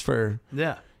 2 months for...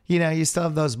 Yeah. You know, you still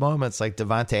have those moments like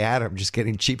Devontae Adams just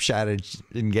getting cheap shotted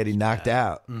and getting knocked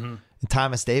out. Mm-hmm. and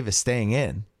Thomas Davis staying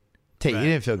in. Tate, you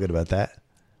didn't feel good about that.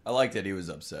 I like that he was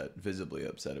upset, visibly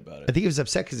upset about it. I think he was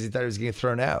upset because he thought he was getting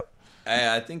thrown out.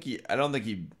 I don't think he.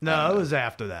 No, it was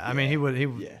after that. I mean, they would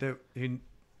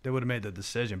have made the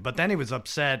decision, but then he was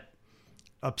upset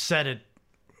at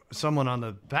someone on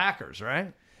the Packers,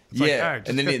 right? It's like, all right,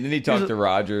 and then he talked to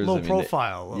Rodgers. Low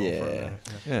profile.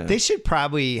 Yeah. They should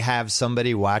probably have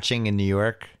somebody watching in New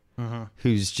York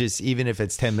who's just, even if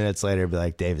it's 10 minutes later, be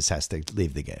like, Davis has to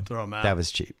leave the game. Throw him out. That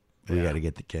was cheap. We got to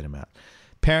get him out.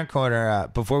 Parent Corner.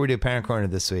 Before we do Parent Corner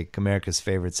this week, America's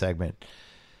favorite segment,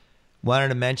 wanted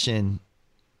to mention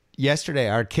yesterday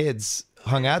our kids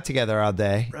hung out together all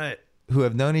day. Right. Who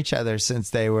have known each other since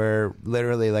they were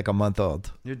literally like a month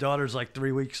old. Your daughter's like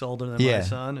 3 weeks older than my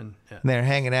son. And they're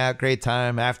hanging out. Great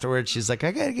time. Afterwards, she's like,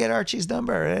 I got to get Archie's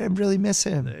number. I really miss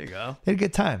him. There you go. They had a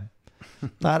good time. A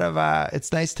lot of,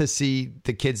 it's nice to see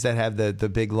the kids that have the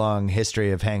big, long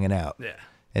history of hanging out. Yeah.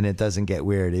 And it doesn't get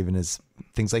weird even as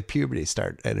things like puberty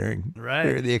start entering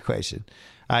the equation.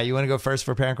 You want to go first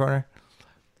for Parent Corner?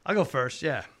 I'll go first,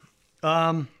 yeah.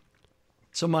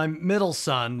 So my middle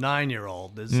son,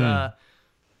 9-year-old, is, he's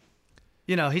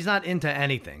not into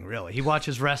anything, really. He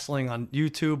watches wrestling on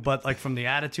YouTube, but like from the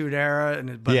Attitude Era.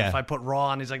 But if I put Raw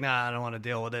on, he's like, nah, I don't want to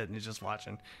deal with it. And he's just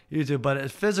watching YouTube. But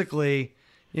physically,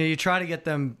 you try to get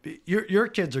them. Your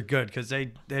kids are good because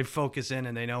they focus in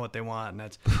and they know what they want. And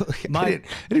that's I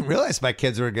didn't realize my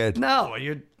kids were good. No,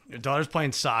 your daughter's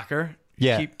playing soccer.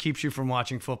 Yeah, keeps you from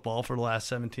watching football for the last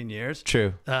 17 years.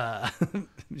 True.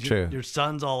 True. Your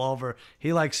son's all over.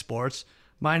 He likes sports.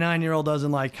 My 9-year-old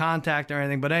doesn't like contact or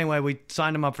anything. But anyway, we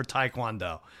signed him up for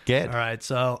Taekwondo. Good. All right,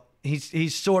 so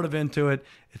he's sort of into it.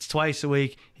 It's twice a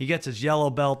week. He gets his yellow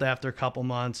belt after a couple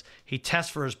months. He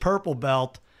tests for his purple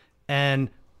belt and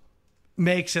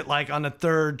makes it like on the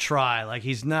third try. Like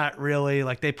he's not really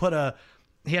like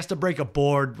he has to break a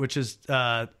board, which is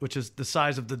the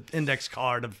size of the index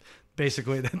card of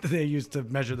basically that they used to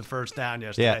measure the first down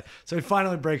yesterday. Yeah. So he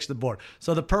finally breaks the board.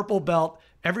 So the purple belt,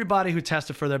 everybody who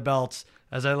tested for their belts,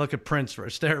 as I look at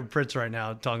stare at Prince right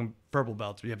now, talking purple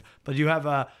belts.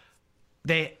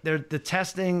 The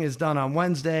testing is done on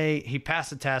Wednesday. He passed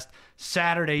the test.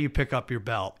 Saturday, you pick up your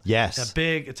belt. Yes.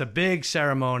 It's a big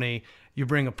ceremony. You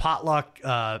bring a potluck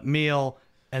meal,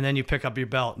 and then you pick up your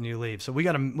belt and you leave. So we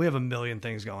have a million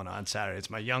things going on Saturday. It's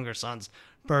my younger son's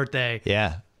birthday.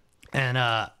 Yeah. And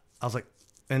I was like,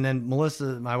 and then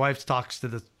Melissa, my wife, talks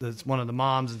to one of the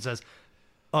moms and says,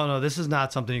 "Oh no, this is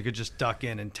not something you could just duck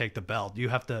in and take the belt. You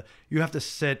have to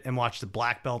sit and watch the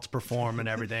black belts perform and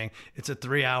everything. It's a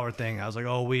 3-hour thing." I was like,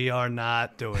 "Oh, we are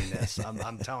not doing this.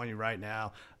 I'm telling you right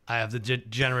now. I have the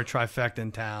degenerate trifecta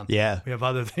in town. Yeah, we have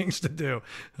other things to do.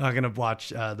 I'm not going to watch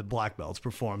the black belts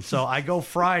perform." So I go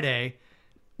Friday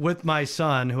with my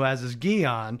son who has his gi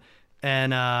on,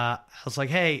 and I was like,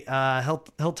 "Hey,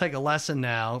 he'll take a lesson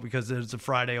now because there's a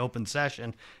Friday open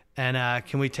session, and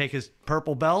can we take his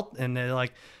purple belt?" And they're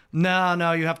like,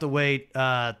 "No, you have to wait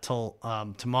till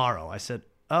tomorrow." I said,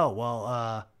 "Oh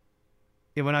well."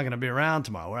 Yeah, we're not going to be around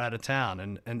tomorrow. We're out of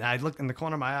town. And I look in the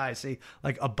corner of my eye, I see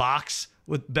like a box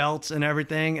with belts and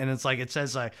everything. And it's like, it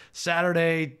says like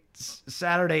Saturday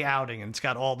outing. And it's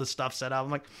got all this stuff set up.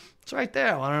 I'm like, it's right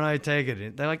there. Why don't I take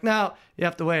it? They're like, no, you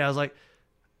have to wait. I was like,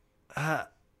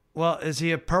 well, is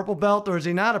he a purple belt or is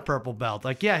he not a purple belt?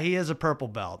 Like, yeah, he is a purple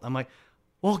belt. I'm like,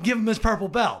 well, give him his purple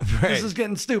belt. Right. This is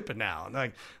getting stupid now.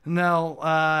 Like, no,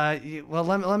 well,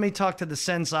 let me talk to the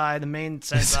sensei, the main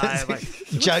sensei. Like,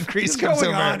 John Kreese comes over. What's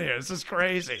going on here? This is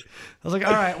crazy. I was like,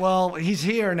 all right, well, he's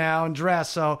here now and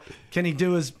dressed. So can he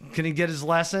get his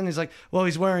lesson? He's like, well,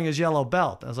 he's wearing his yellow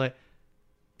belt. I was like,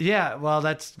 yeah, well,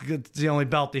 that's the only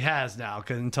belt he has now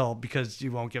because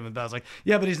you won't give him a belt. I was like,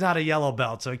 yeah, but he's not a yellow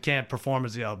belt, so he can't perform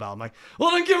as a yellow belt. I'm like, well,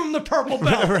 then give him the purple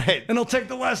belt. Right. And he'll take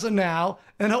the lesson now,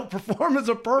 and he'll perform as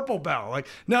a purple belt. Like,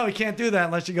 no, he can't do that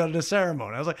unless you go to the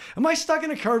ceremony. I was like, am I stuck in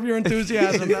a Curb Your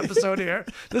Enthusiasm episode here?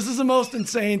 This is the most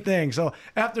insane thing. So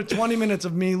after 20 minutes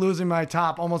of me losing my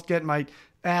top, almost getting my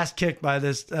ass kicked by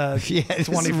this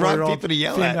 24-year-old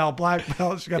female black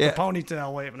belt, she got the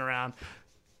ponytail waving around.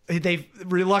 They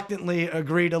reluctantly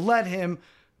agree to let him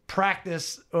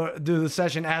practice or do the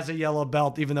session as a yellow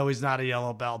belt, even though he's not a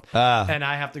yellow belt. And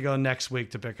I have to go next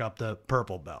week to pick up the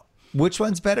purple belt. Which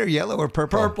one's better, yellow or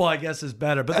purple? Purple, I guess, is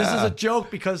better. But this is a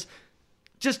joke because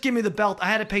just give me the belt. I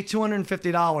had to pay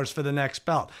 $250 for the next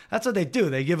belt. That's what they do.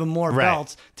 They give them more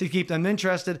belts to keep them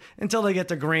interested until they get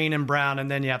to green and brown, and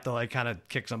then you have to like kind of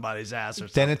kick somebody's ass or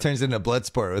something. Then it turns into blood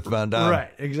sport with Van Damme.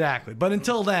 Right, exactly. But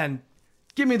until then,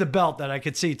 give me the belt that I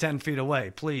could see 10 feet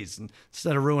away, please,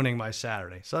 instead of ruining my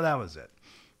Saturday. So that was it.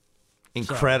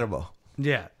 Incredible. So,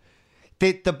 yeah.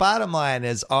 the bottom line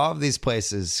is all of these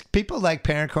places, people like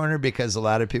Parent Corner because a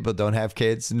lot of people don't have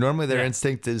kids. Normally their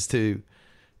instinct is to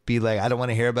be like, I don't want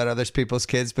to hear about other people's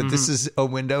kids, but this is a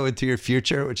window into your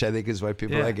future, which I think is why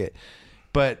people like it.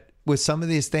 But with some of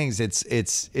these things,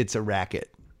 it's a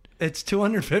racket. It's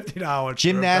 $250.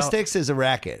 Gymnastics is a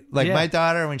racket. Like my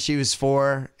daughter, when she was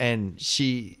 4 and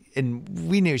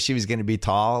we knew she was going to be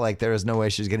tall. Like there was no way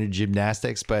she was going to do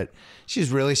gymnastics, but she's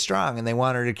really strong and they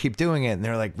want her to keep doing it. And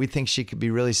they're like, we think she could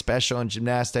be really special in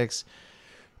gymnastics.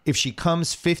 If she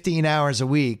comes 15 hours a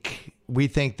week, we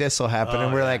think this will happen.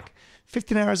 And we're like,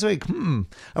 15 hours a week.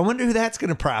 I wonder who that's going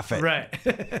to profit. Right.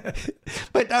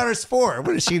 My daughter's 4.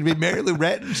 What is she going to be, Mary Lou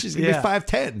Retton? She's going to be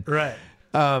 5'10". Right.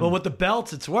 Well, with the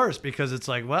belts, it's worse because it's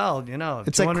like, well, you know,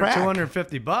 it's like crack.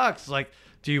 $250. Like,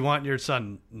 do you want your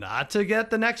son not to get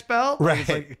the next belt? Right. It's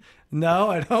like, no,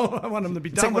 I don't. I want him to be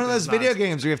done. It's like one of those video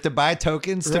games where you have to buy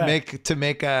tokens to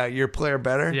make your player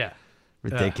better. Yeah.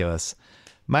 Ridiculous.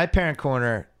 My Parent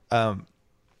Corner.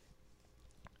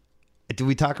 Did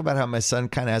we talk about how my son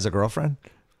kind of has a girlfriend?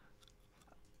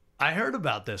 I heard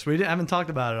about this. We haven't talked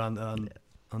about it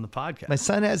on the podcast. My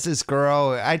son has this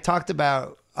girl. I talked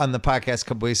about on the podcast a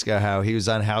couple weeks ago how he was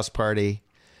on House Party,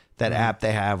 that app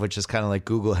they have, which is kind of like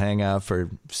Google Hangout for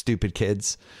stupid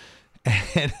kids.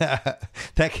 And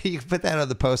that you can put that on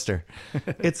the poster.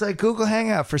 It's like Google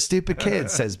Hangout for stupid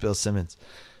kids, says Bill Simmons.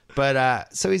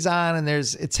 But so he's on, and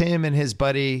it's him and his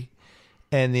buddy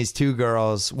and these 2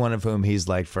 girls, one of whom he's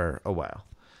liked for a while.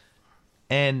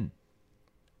 And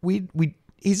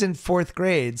he's in 4th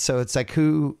grade, so it's like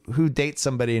who dates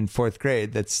somebody in 4th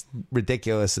grade? That's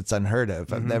ridiculous. It's unheard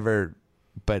of. I've never,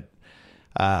 but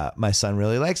my son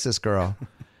really likes this girl.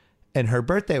 And her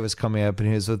birthday was coming up, and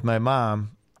he was with my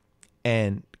mom,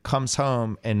 and comes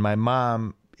home, and my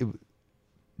mom,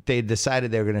 they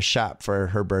decided they were going to shop for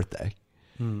her birthday.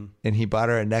 And he bought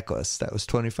her a necklace that was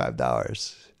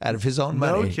 $25 out of his own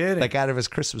money. No kidding. Like out of his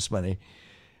Christmas money.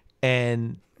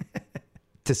 And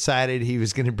decided he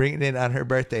was going to bring it in on her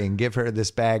birthday and give her this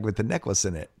bag with the necklace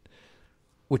in it,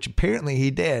 which apparently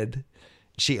he did.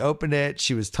 She opened it.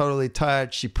 She was totally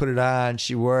touched. She put it on.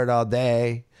 She wore it all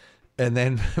day. And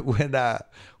then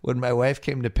when my wife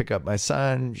came to pick up my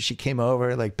son, she came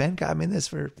over like, Ben got me this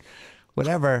for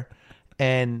whatever.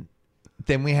 And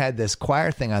then we had this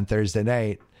choir thing on Thursday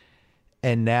night.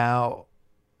 And now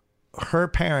her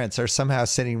parents are somehow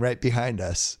sitting right behind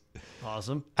us.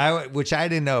 Awesome. Which I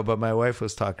didn't know, but my wife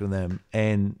was talking to them,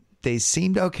 and they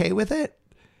seemed okay with it.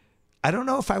 I don't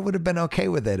know if I would have been okay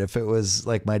with it if it was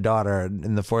like my daughter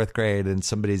in the 4th grade and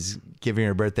somebody's giving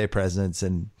her birthday presents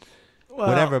and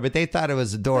whatever, but they thought it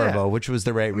was adorable, which was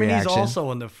the right reaction. He's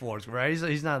also in the 4th grade.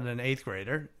 He's not an 8th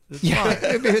grader. It's fine.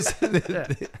 If it was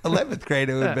the 11th grade,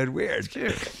 it would have been weird.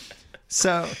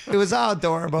 So it was all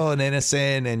adorable and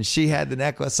innocent, and she had the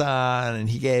necklace on, and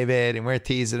he gave it, and we're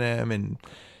teasing him,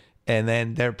 and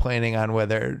then they're planning on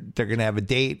whether they're going to have a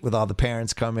date with all the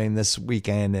parents coming this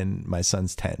weekend, and my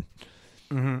son's 10.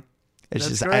 It's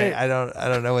just great. I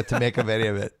don't know what to make of any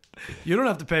of it. You don't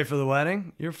have to pay for the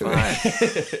wedding. You're fine.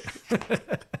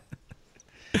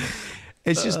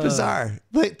 It's just bizarre.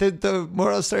 Like the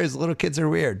moral of the story is little kids are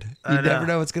weird. You never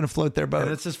know what's going to float their boat.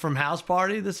 And this is from House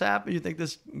Party, this app? You think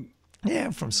this...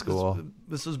 Yeah, from school.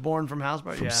 This was born from House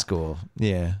Party? From school,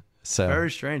 yeah. So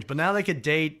very strange. But now they could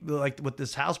date, like with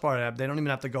this House Party app, they don't even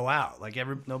have to go out. Like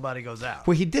nobody goes out.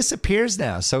 Well, he disappears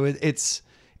now. So it's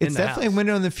definitely a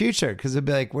window in the future, because it'd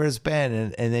be like, where's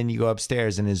Ben? And then you go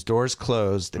upstairs and his door's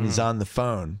closed and he's on the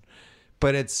phone.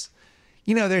 But it's,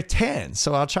 they're 10.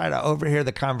 So I'll try to overhear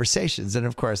the conversations. And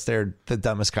of course, they're the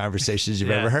dumbest conversations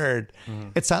you've ever heard.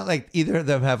 It's not like either of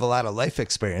them have a lot of life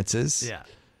experiences. Yeah.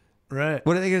 Right.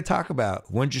 What are they going to talk about?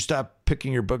 When'd you stop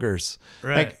picking your boogers?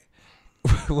 Right.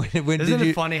 Like, when Isn't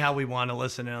it funny how we want to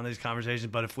listen in on these conversations,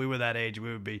 but if we were that age,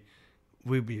 we'd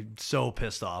be so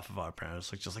pissed off of our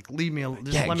parents. Like, just like, leave me alone.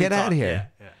 Let me get out of here.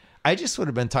 Yeah. I just would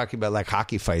have been talking about like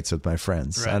hockey fights with my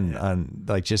friends on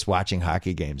like just watching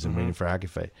hockey games and waiting for a hockey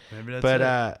fight. Maybe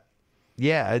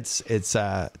that's it's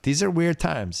these are weird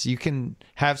times. You can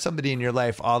have somebody in your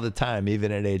life all the time,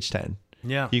 even at age 10.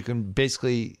 Yeah. You can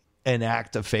basically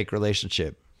enact a fake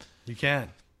relationship. You can.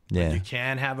 Yeah. But you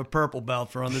can have a purple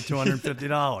belt for under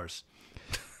 $250.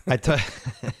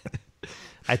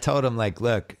 I told him, like,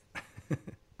 look,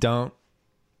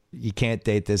 you can't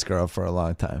date this girl for a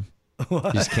long time. What?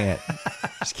 You just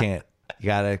can't. You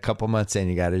got a couple months in.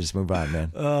 You got to just move on,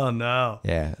 man. Oh no.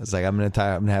 Yeah, it's like I'm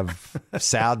gonna have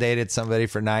Sal dated somebody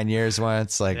for 9 years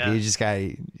once. Like you just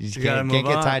can't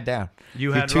get tied down.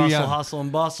 You had Russell young. Hustle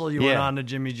and bustle. You went on to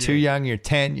Jimmy G. Too young. You're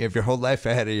 10. You have your whole life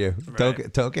ahead of you.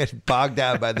 Right. Don't get bogged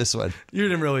down by this one. You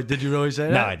didn't really. Did you really say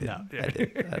that? No, I didn't. No. I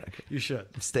didn't. You should.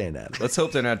 I'm staying out of it. Let's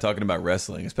hope they're not talking about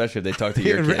wrestling, especially if they talk to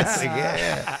your kids. Wrestling,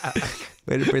 yeah.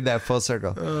 Way to bring that full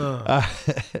circle.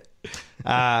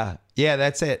 Yeah,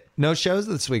 that's it. No shows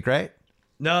this week, right?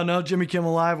 No, Jimmy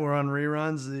Kimmel Live. We're on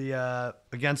reruns. The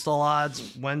Against All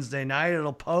Odds Wednesday night.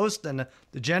 It'll post, and the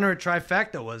Degenerate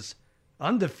Trifecta was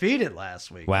undefeated last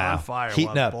week. Wow. On fire.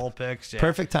 Heating up. Bull picks. Yeah.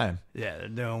 Perfect time. Yeah, they're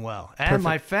doing well. And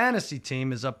my fantasy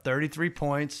team is up 33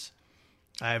 points.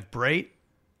 I have Brait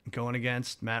going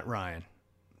against Matt Ryan,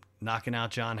 knocking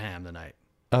out John Hamm tonight.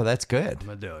 Oh, that's good. I'm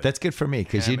going to do it. That's good for me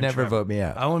because you'd never vote me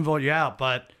out. I wouldn't vote you out,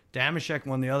 but Damashek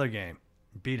won the other game.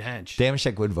 Beat Hench.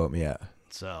 Damashek would vote me out.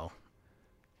 So,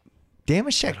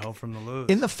 Damashek hope from the lose.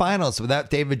 in the finals without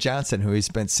David Johnson, who he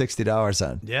spent $60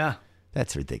 on. Yeah.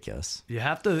 That's ridiculous. You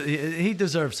have to. He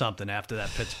deserves something after that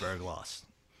Pittsburgh loss.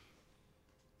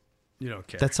 You don't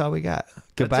care. That's all we got.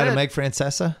 Goodbye to Mike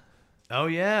Francesa. Oh,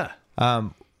 yeah.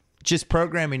 Just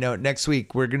programming note, next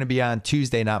week we're going to be on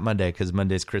Tuesday, not Monday, because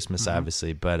Monday's Christmas,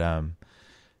 obviously. But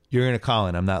you're going to call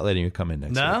in. I'm not letting you come in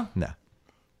next week. No.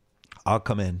 I'll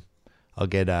come in. I'll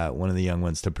get one of the young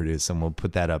ones to produce, and we'll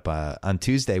put that up on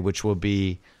Tuesday, which will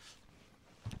be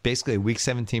basically a Week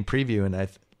 17 preview. And I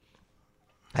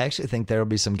actually think there will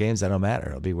be some games that don't matter.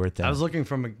 It'll be worth it. I was looking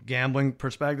from a gambling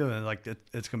perspective, and like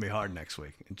it's going to be hard next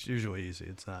week. It's usually easy.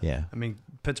 It's not. Yeah. I mean,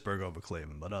 Pittsburgh over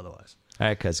Cleveland, but otherwise. All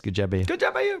right, cuz. Good job by you. Good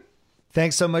job by you.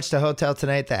 Thanks so much to Hotel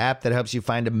Tonight, the app that helps you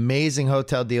find amazing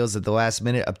hotel deals at the last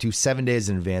minute, up to 7 days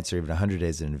in advance or even 100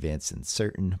 days in advance in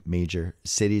certain major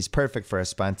cities. Perfect for a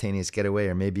spontaneous getaway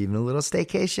or maybe even a little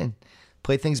staycation.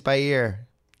 Play things by ear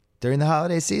during the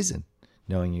holiday season,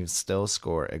 knowing you still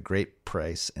score a great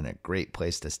price and a great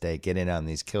place to stay. Get in on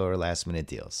these killer last minute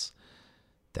deals.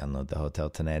 Download the Hotel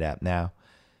Tonight app now.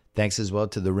 Thanks as well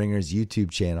to the Ringers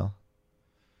YouTube channel.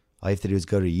 All you have to do is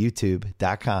go to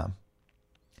youtube.com.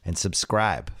 and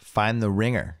subscribe. Find The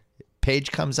Ringer.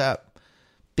 Page comes up.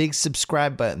 Big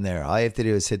subscribe button there. All you have to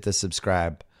do is hit the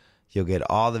subscribe. You'll get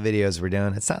all the videos we're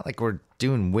doing. It's not like we're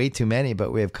doing way too many,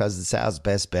 but we have Cousin Sal's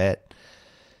Best Bet,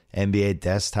 NBA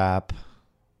Desktop,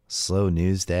 Slow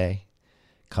News Day,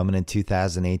 coming in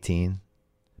 2018.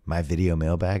 My video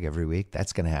mailbag every week.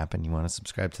 That's going to happen. You want to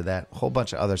subscribe to that? A whole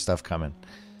bunch of other stuff coming.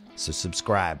 So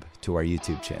subscribe to our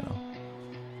YouTube channel.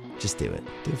 Just do it.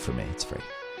 Do it for me. It's free.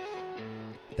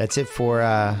 That's it for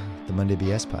the Monday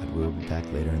BS Pod. We'll be back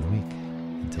later in the week.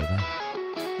 Until then.